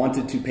 He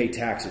wanted to pay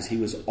taxes. He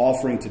was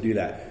offering to do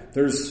that.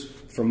 There's,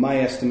 from my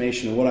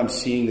estimation and what I'm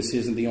seeing, this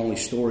isn't the only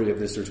story of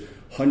this. There's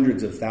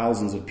hundreds of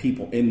thousands of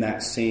people in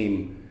that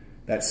same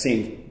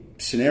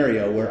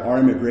scenario where our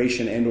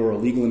immigration and or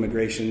illegal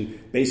immigration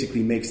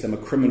basically makes them a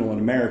criminal in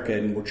America,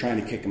 and we're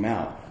trying to kick them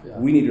out. Yeah.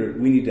 We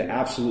need to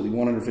absolutely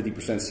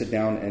 150% sit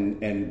down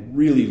and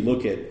really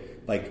look at,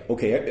 like,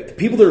 okay, the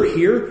people that are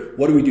here,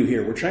 what do we do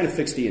here? We're trying to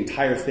fix the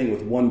entire thing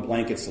with one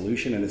blanket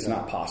solution, and it's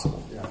not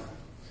possible.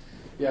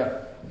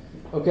 Yeah.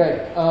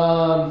 Okay.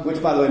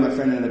 Which, by the way, my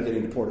friend ended up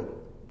getting deported.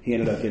 He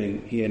ended up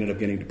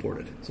getting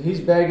deported. So he's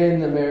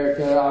begging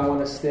America, I want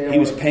to stay. He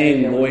was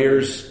paying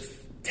lawyers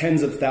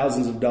tens of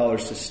thousands of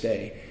dollars to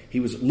stay.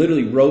 He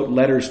literally wrote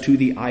letters to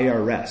the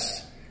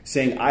IRS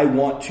saying, I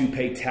want to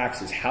pay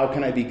taxes. How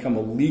can I become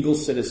a legal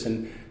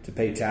citizen to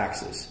pay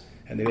taxes?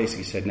 And they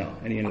basically said no,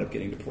 and he ended up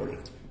getting deported.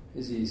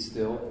 Is he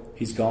still?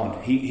 He's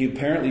gone. He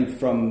apparently,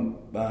 from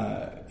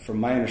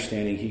my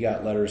understanding, he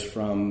got letters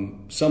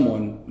from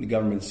someone. The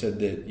government said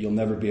that you'll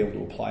never be able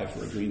to apply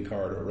for a green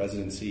card or a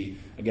residency.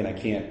 Again, I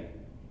can't.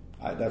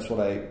 That's what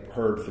I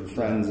heard through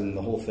friends and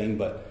the whole thing.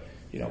 But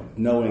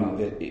knowing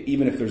that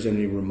even if there's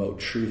any remote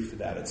truth to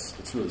that,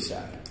 it's really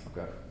sad.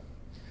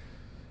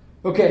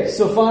 Okay.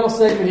 So final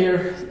segment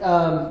here.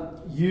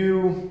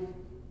 You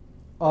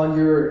on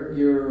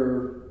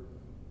your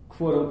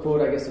quote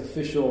unquote, I guess,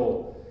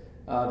 official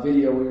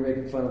video where you're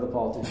making fun of the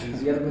politicians.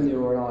 You get them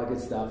manure and all that good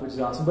stuff, which is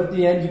awesome. But at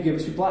the end, you give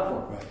us your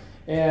platform. Right.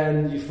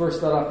 And you first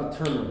start off with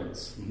term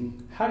limits.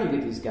 Mm-hmm. How do you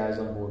get these guys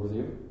on board with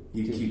you?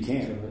 You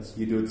can't.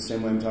 You do it the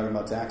same way I'm talking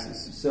about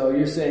taxes. So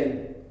you're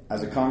saying,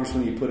 as a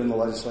congressman, you put in the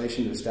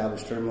legislation to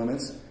establish term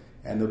limits,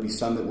 and there'll be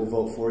some that will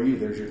vote for you.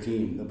 There's your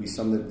team. There'll be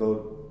some that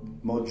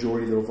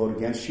majority that will vote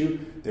against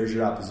you. There's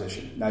your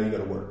opposition. Now you go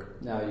to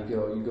work. Now you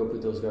go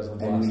put those guys on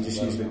blast.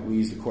 And we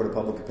use the court of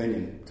public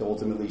opinion to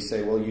ultimately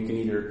say, well, you can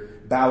either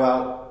bow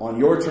out on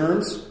your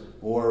terms,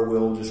 or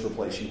we'll just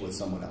replace you with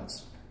someone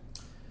else.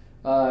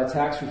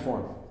 Tax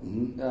reform.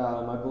 Mm-hmm.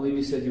 I believe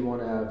you said you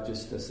want to have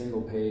just a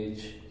single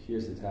page.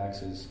 Here's the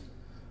taxes.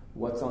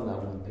 What's on that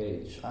one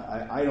page?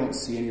 I don't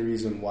see any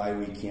reason why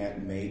we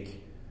can't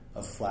make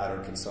a flatter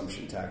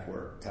consumption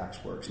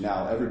tax works.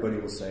 Now, everybody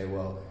will say,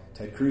 well,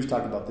 Ted Cruz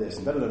talked about this,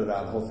 and the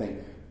whole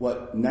thing.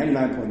 What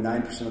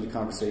 99.9% of the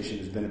conversation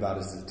has been about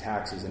is the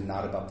taxes and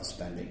not about the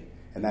spending.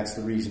 And that's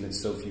the reason that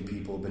so few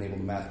people have been able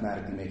to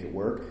mathematically make it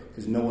work,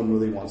 because no one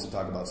really wants to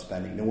talk about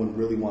spending. No one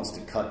really wants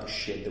to cut the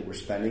shit that we're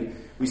spending.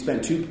 We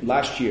spent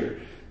last year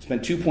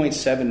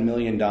 $2.7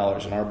 million in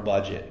our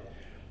budget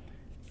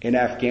in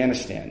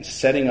Afghanistan,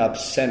 setting up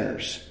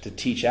centers to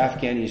teach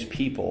Afghanis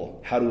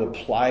people how to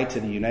apply to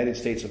the United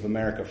States of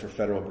America for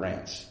federal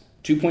grants.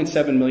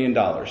 $2.7 million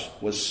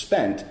was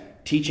spent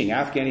teaching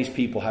Afghanis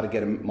people how to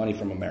get money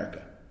from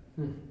America.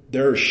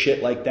 There's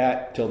shit like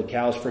that till the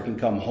cows freaking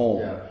come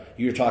home. Yeah.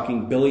 You're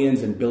talking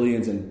billions and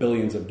billions and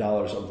billions of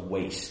dollars of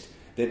waste.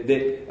 That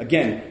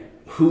again,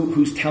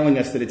 who's telling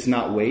us that it's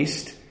not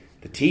waste?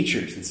 The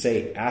teachers that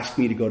say, "Ask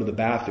me to go to the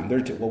bathroom."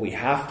 We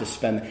have to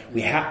spend.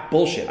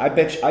 Bullshit. I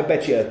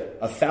bet you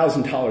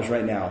 $1,000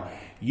 right now.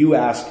 You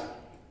ask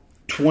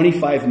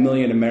 25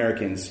 million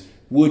Americans,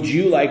 would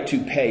you like to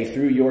pay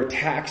through your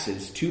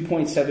taxes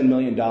 $2.7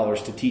 million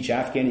to teach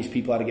Afghanis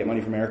people how to get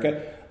money from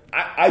America?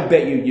 I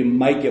bet you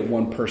might get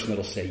one person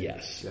that'll say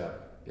yes. Yeah.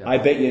 I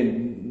bet you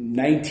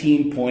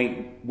 19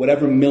 point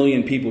whatever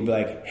million people will be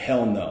like,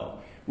 hell no.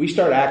 We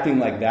start acting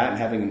like that and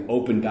having an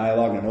open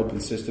dialogue and an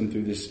open system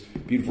through this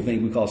beautiful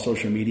thing we call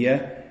social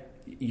media,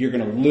 you're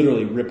going to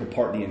literally rip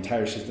apart the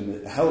entire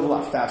system a hell of a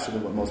lot faster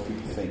than what most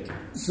people think.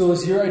 So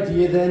is your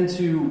idea then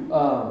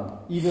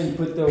to even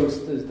put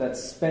that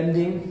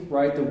spending,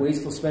 right, the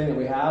wasteful spending that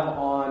we have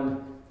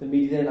on the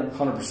media then?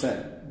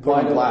 100%. Put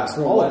on blast.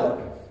 All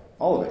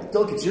of it.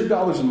 Look, it's your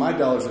dollars and my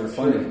dollars that are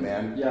funding it,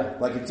 man. Yeah.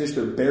 Like it's just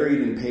they're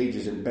buried in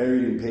pages and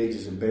buried in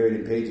pages and buried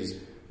in pages.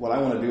 What I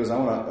want to do is I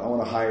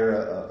want to hire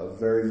a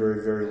very,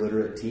 very, very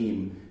literate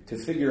team to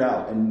figure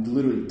out and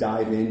literally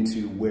dive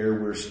into where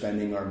we're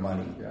spending our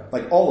money. Yeah.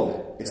 Like all of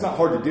it. It's not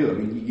hard to do. I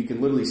mean, you can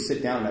literally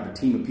sit down and have a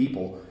team of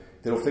people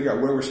that'll figure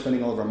out where we're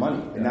spending all of our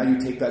money. And now you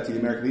take that to the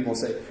American people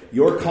and say,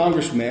 your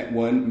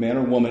congressman, man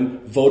or woman,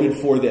 voted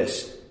for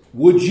this.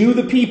 Would you,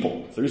 the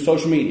people, through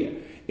social media,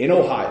 in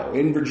Ohio,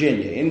 in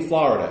Virginia, in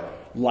Florida,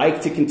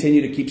 like to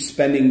continue to keep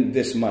spending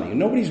this money? And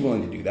nobody's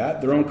willing to do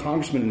that. Their own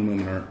congressmen and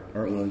women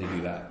aren't willing to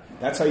do that.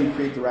 That's how you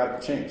create the radical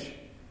change.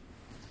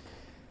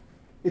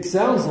 It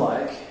sounds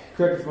like,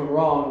 correct me if I'm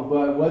wrong,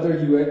 but whether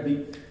you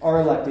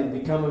are elected,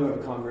 become a member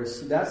of Congress,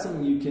 that's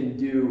something you can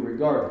do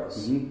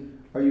regardless.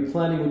 Mm-hmm. Are you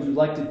planning, would you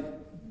like to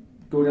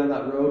go down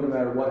that road no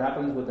matter what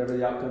happens, whatever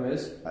the outcome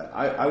is?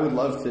 I would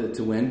love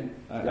to win.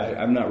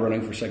 I'm not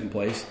running for second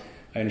place.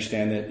 I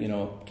understand that,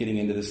 getting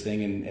into this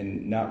thing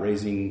and not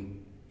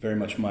raising very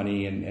much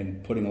money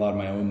and putting a lot of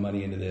my own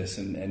money into this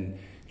and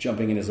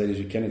jumping in as late as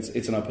we can,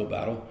 it's an uphill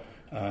battle.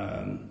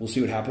 We'll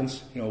see what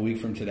happens, a week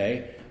from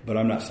today, but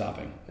I'm not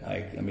stopping.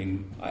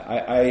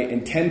 I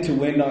intend to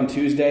win on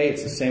Tuesday.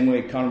 It's the same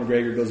way Conor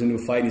McGregor goes into a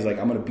fight and he's like,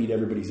 I'm going to beat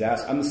everybody's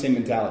ass. I'm the same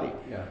mentality.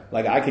 Yeah.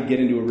 Like I could get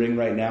into a ring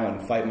right now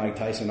and fight Mike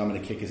Tyson and I'm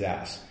going to kick his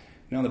ass.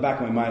 In the back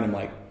of my mind, I'm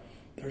like,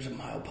 there's a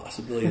mild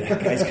possibility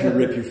that guy's going to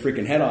rip your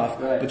freaking head off.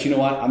 Right. But you know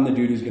what? I'm the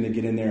dude who's going to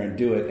get in there and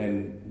do it.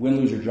 And win,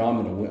 lose, or draw,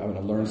 I'm going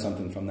to learn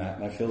something from that.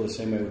 And I feel the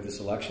same way with this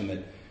election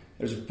that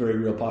there's a very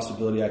real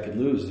possibility I could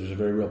lose. There's a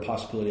very real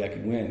possibility I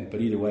could win.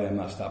 But either way, I'm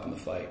not stopping the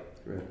fight.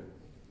 Great.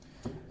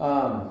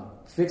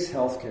 Fix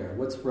healthcare.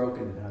 What's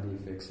broken and how do you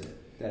fix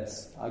it?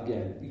 That's,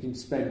 again, you can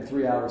spend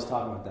 3 hours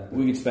talking about that.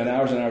 We could spend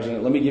hours and hours on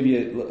it. Let me give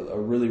you a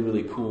really,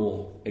 really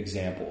cool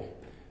example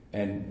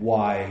and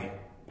why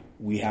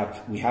we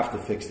have to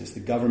fix this. The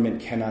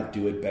government cannot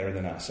do it better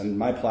than us. And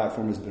my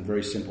platform has been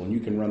very simple, and you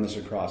can run this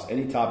across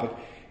any topic,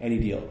 any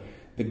deal.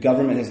 The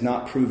government has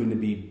not proven to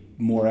be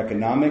more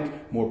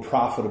economic, more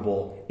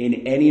profitable in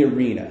any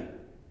arena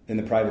than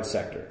the private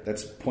sector.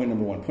 That's point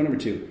number one. Point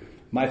number two,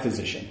 my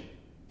physician,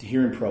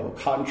 Heaney Pro,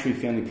 Cotton Tree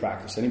Family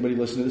Practice. Anybody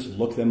listen to this,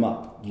 look them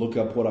up. Look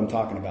up what I'm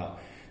talking about.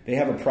 They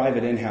have a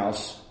private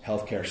in-house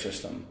healthcare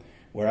system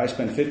where I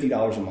spend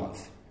 $50 a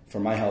month for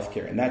my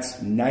healthcare, and that's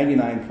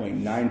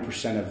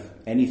 99.9% of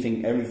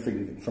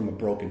everything from a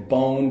broken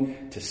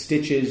bone to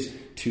stitches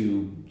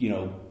to,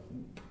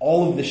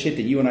 all of the shit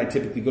that you and I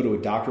typically go to a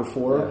doctor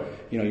for.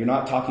 Yeah. You're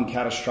not talking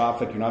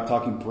catastrophic, you're not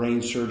talking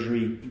brain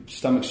surgery,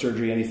 stomach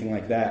surgery, anything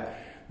like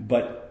that.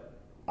 But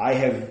I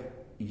have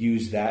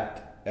used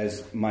that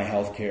as my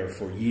healthcare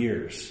for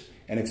years,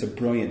 and it's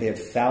they have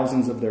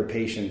thousands of their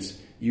patients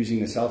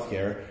using this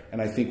healthcare.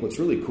 And I think what's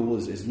really cool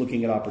is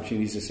looking at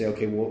opportunities to say,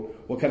 okay, well,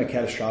 what kind of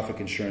catastrophic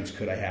insurance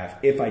could I have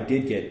if I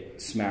did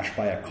get smashed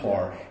by a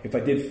car, if I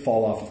did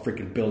fall off a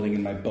freaking building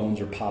and my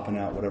bones are popping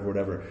out,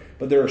 whatever.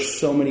 But there are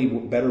so many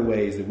better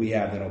ways that we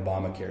have than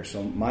Obamacare.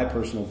 So my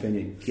personal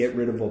opinion, get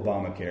rid of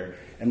Obamacare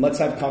and let's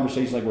have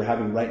conversations like we're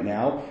having right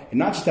now, and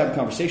not just have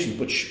conversations,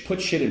 but put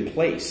shit in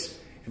place.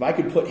 If I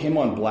could put him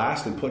on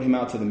blast and put him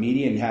out to the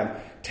media and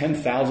have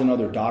 10,000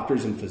 other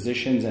doctors and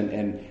physicians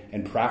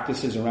and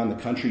practices around the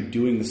country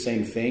doing the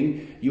same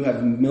thing, you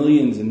have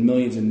millions and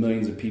millions and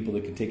millions of people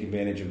that can take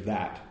advantage of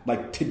that.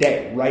 Like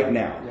today, right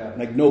now. Yeah.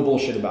 Like no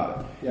bullshit about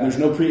it. Yeah. There's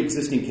no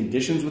pre-existing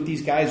conditions with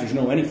these guys. There's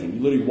no anything. You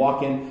literally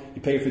walk in,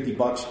 you pay your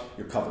 $50,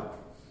 you're covered.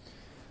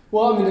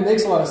 Well, it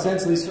makes a lot of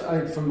sense, at least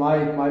from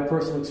my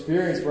personal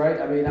experience, right?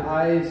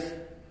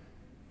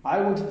 I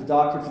went to the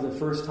doctor for the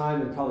first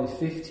time in probably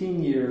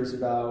 15 years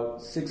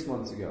about 6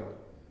 months ago.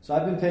 So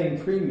I've been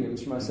paying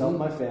premiums for myself and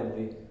my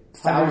family.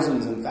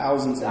 Thousands and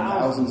thousands and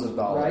thousands of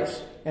dollars.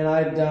 Right? And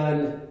I've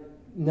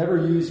never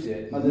used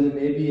it other than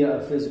maybe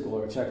a physical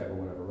or a checkup or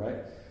whatever, right?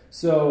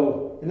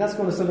 So, and that's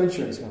going to some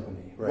insurance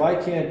company. Right. Why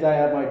can't I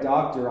have my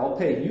doctor? I'll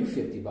pay you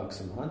 $50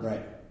 a month,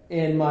 right?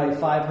 And my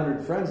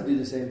 500 friends do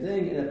the same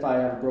thing. And if I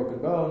have a broken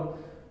bone,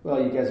 well,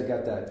 you guys have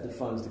got the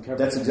funds to cover.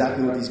 That's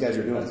exactly what these guys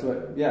are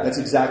doing. That's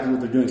exactly what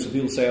they're doing. So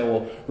people say, "Oh,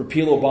 well,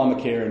 repeal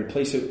Obamacare and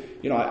place it."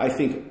 I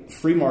think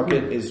free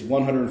market is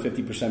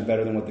 150%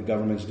 better than what the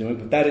government's doing,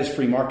 but that is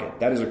free market.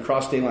 That is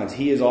across state lines.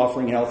 He is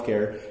offering health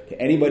care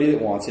to anybody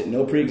that wants it,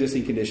 no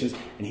pre-existing conditions,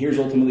 and here's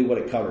ultimately what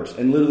it covers.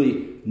 And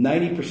literally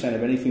 90%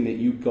 of anything that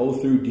you go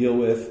through, deal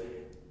with,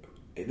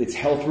 that's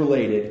health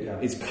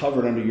related, is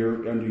covered under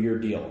your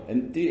deal.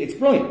 And it's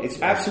brilliant.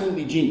 It's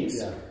absolutely genius.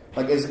 Yeah.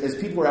 Like, as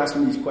people are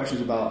asking these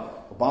questions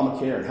about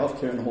Obamacare and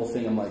healthcare and the whole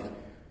thing, I'm like,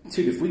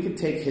 dude, if we could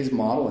take his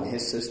model and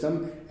his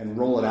system and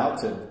roll it out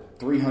to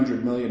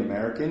 300 million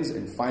Americans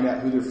and find out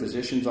who their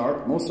physicians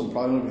are, most of them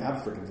probably don't even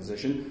have a freaking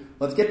physician.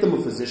 Let's get them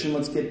a physician.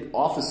 Let's get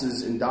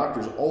offices and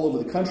doctors all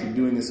over the country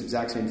doing this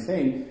exact same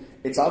thing.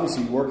 It's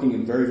obviously working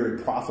and very, very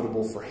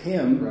profitable for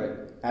him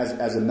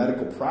as a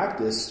medical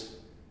practice.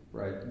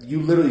 Right.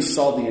 You literally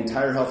solve the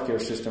entire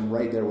healthcare system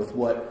right there with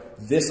what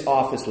this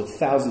office with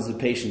thousands of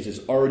patients is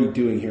already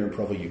doing here in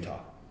Provo,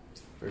 Utah.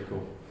 Very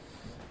cool.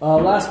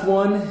 Last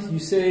one, you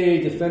say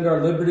defend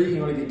our liberty.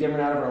 You want to get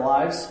government out of our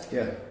lives.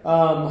 Yeah.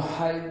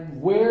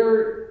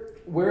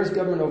 Where is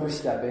government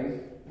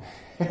overstepping?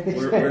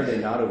 Where are they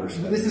not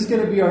overstepping? This is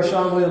going to be our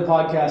Sean Whalen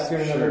podcast here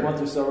in another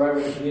month or so, right?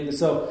 We're going to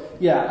so,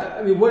 yeah,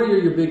 I mean, what are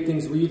your big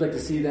things where you'd like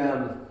to see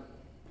them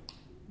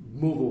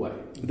move away?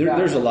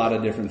 There's a lot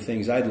of different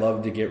things. I'd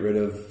love to get rid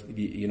of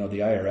the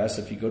IRS.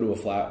 If you go to a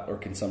flat or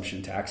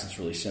consumption tax, it's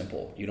really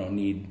simple. You don't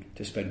need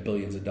to spend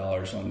billions of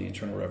dollars on the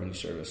Internal Revenue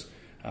Service.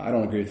 I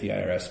don't agree with the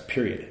IRS,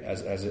 period,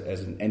 as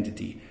an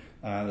entity.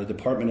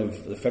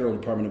 The Federal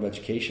Department of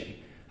Education.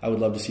 I would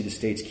love to see the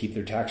states keep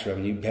their tax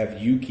revenue,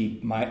 have you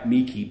keep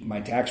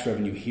my tax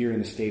revenue here in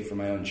the state for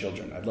my own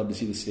children. I'd love to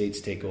see the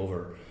states take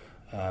over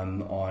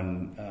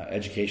on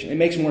education. It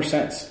makes more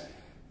sense.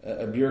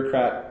 A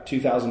bureaucrat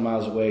 2,000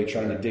 miles away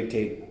trying to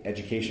dictate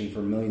education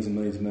for millions and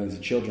millions and millions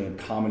of children and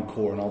Common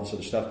Core and all this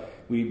other stuff.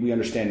 We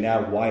understand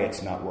now why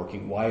it's not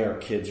working, why our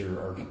kids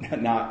are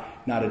not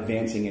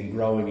advancing and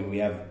growing, and we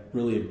have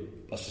really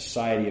a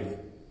society of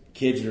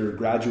kids that are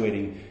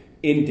graduating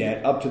in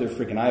debt up to their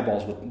freaking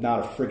eyeballs with not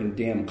a freaking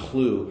damn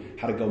clue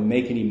how to go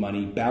make any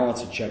money,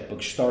 balance a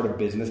checkbook, start a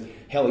business,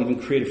 hell, even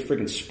create a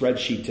freaking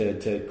spreadsheet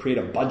to create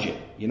a budget.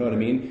 You know what I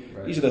mean?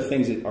 Right. These are the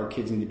things that our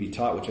kids need to be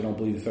taught, which I don't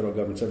believe the federal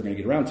government's ever going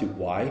to get around to.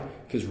 Why?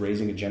 Because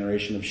raising a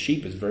generation of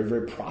sheep is very,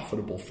 very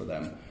profitable for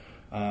them.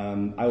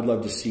 I would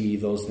love to see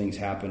those things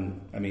happen,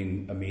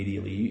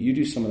 immediately. You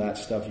do some of that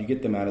stuff. You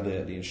get them out of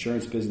the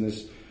insurance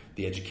business,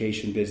 the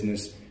education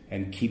business,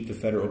 and keep the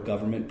federal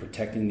government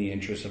protecting the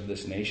interests of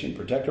this nation,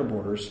 protect our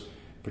borders,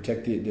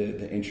 protect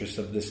the interests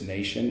of this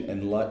nation,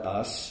 and let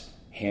us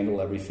handle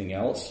everything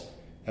else.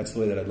 That's the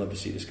way that I'd love to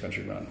see this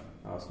country run.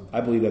 Awesome.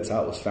 I believe that's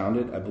how it was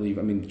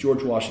founded.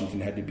 George Washington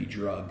had to be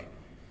drugged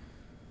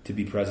to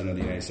be president of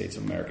the United States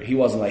of America. He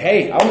wasn't like,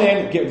 hey, I'm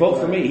in,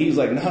 vote for me. He's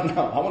like, no,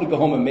 I want to go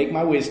home and make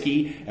my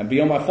whiskey and be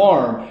on my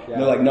farm. Yeah.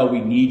 And they're like, no, we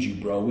need you,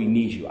 bro. We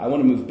need you. I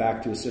want to move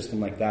back to a system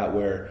like that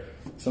where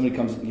somebody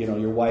comes,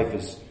 your wife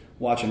is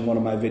watching one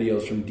of my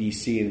videos from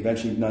D.C. and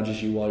eventually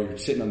nudges you while you're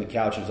sitting on the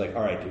couch and is like,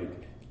 all right, dude,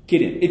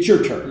 get in. It's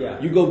your turn.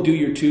 Yeah. You go do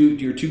your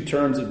two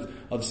terms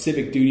of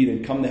civic duty,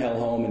 then come the hell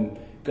home and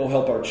go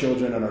help our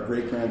children and our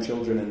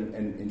great-grandchildren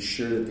and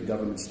ensure that the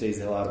government stays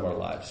the hell out of our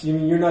lives. You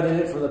mean you're not in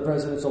it for the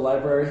presidential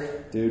library?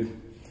 Dude,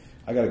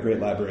 I got a great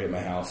library at my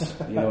house.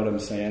 You know what I'm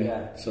saying?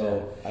 Yeah.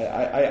 So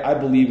yeah. I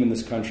believe in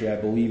this country. I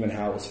believe in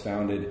how it was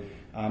founded.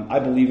 I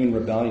believe in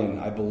rebellion.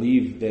 I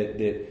believe that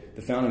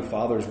the founding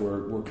fathers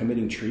were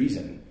committing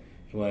treason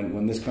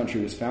when this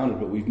country was founded,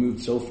 but we've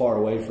moved so far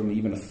away from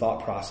even a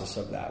thought process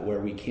of that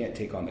where we can't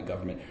take on the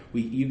government.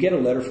 You get a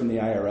letter from the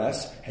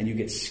IRS and you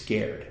get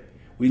scared.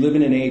 We live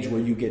in an age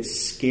where you get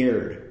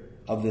scared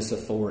of this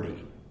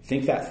authority.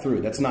 Think that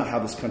through. That's not how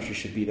this country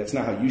should be. That's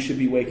not how you should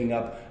be waking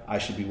up. I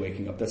should be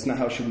waking up. That's not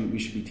how we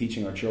should be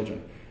teaching our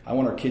children. I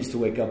want our kids to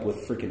wake up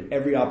with freaking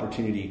every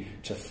opportunity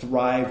to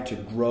thrive, to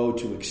grow,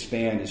 to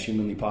expand as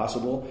humanly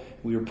possible.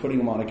 We were putting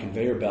them on a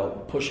conveyor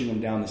belt, pushing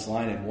them down this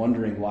line and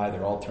wondering why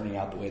they're all turning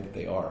out the way that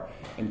they are.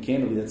 And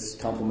candidly, that's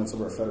compliments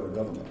of our federal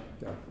government.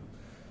 Yeah.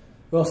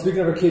 Well, speaking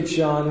of our kids,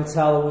 Sean, it's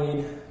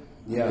Halloween.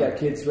 Yeah. We got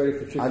kids ready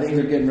for trick-or-treat. I think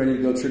they're getting ready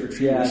to go trick-or-treat.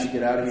 Yeah, we should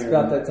get out of here. It's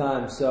about that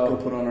time. So go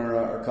put on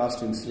our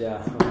costumes.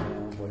 Yeah.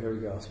 Oh, boy, here we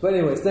go. But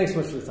anyways, thanks so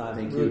much for the time.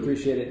 Thank you. Really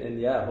appreciate it.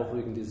 And yeah, hopefully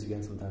we can do this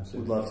again sometime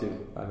soon. Would love to.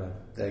 Bye, man.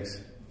 Thanks.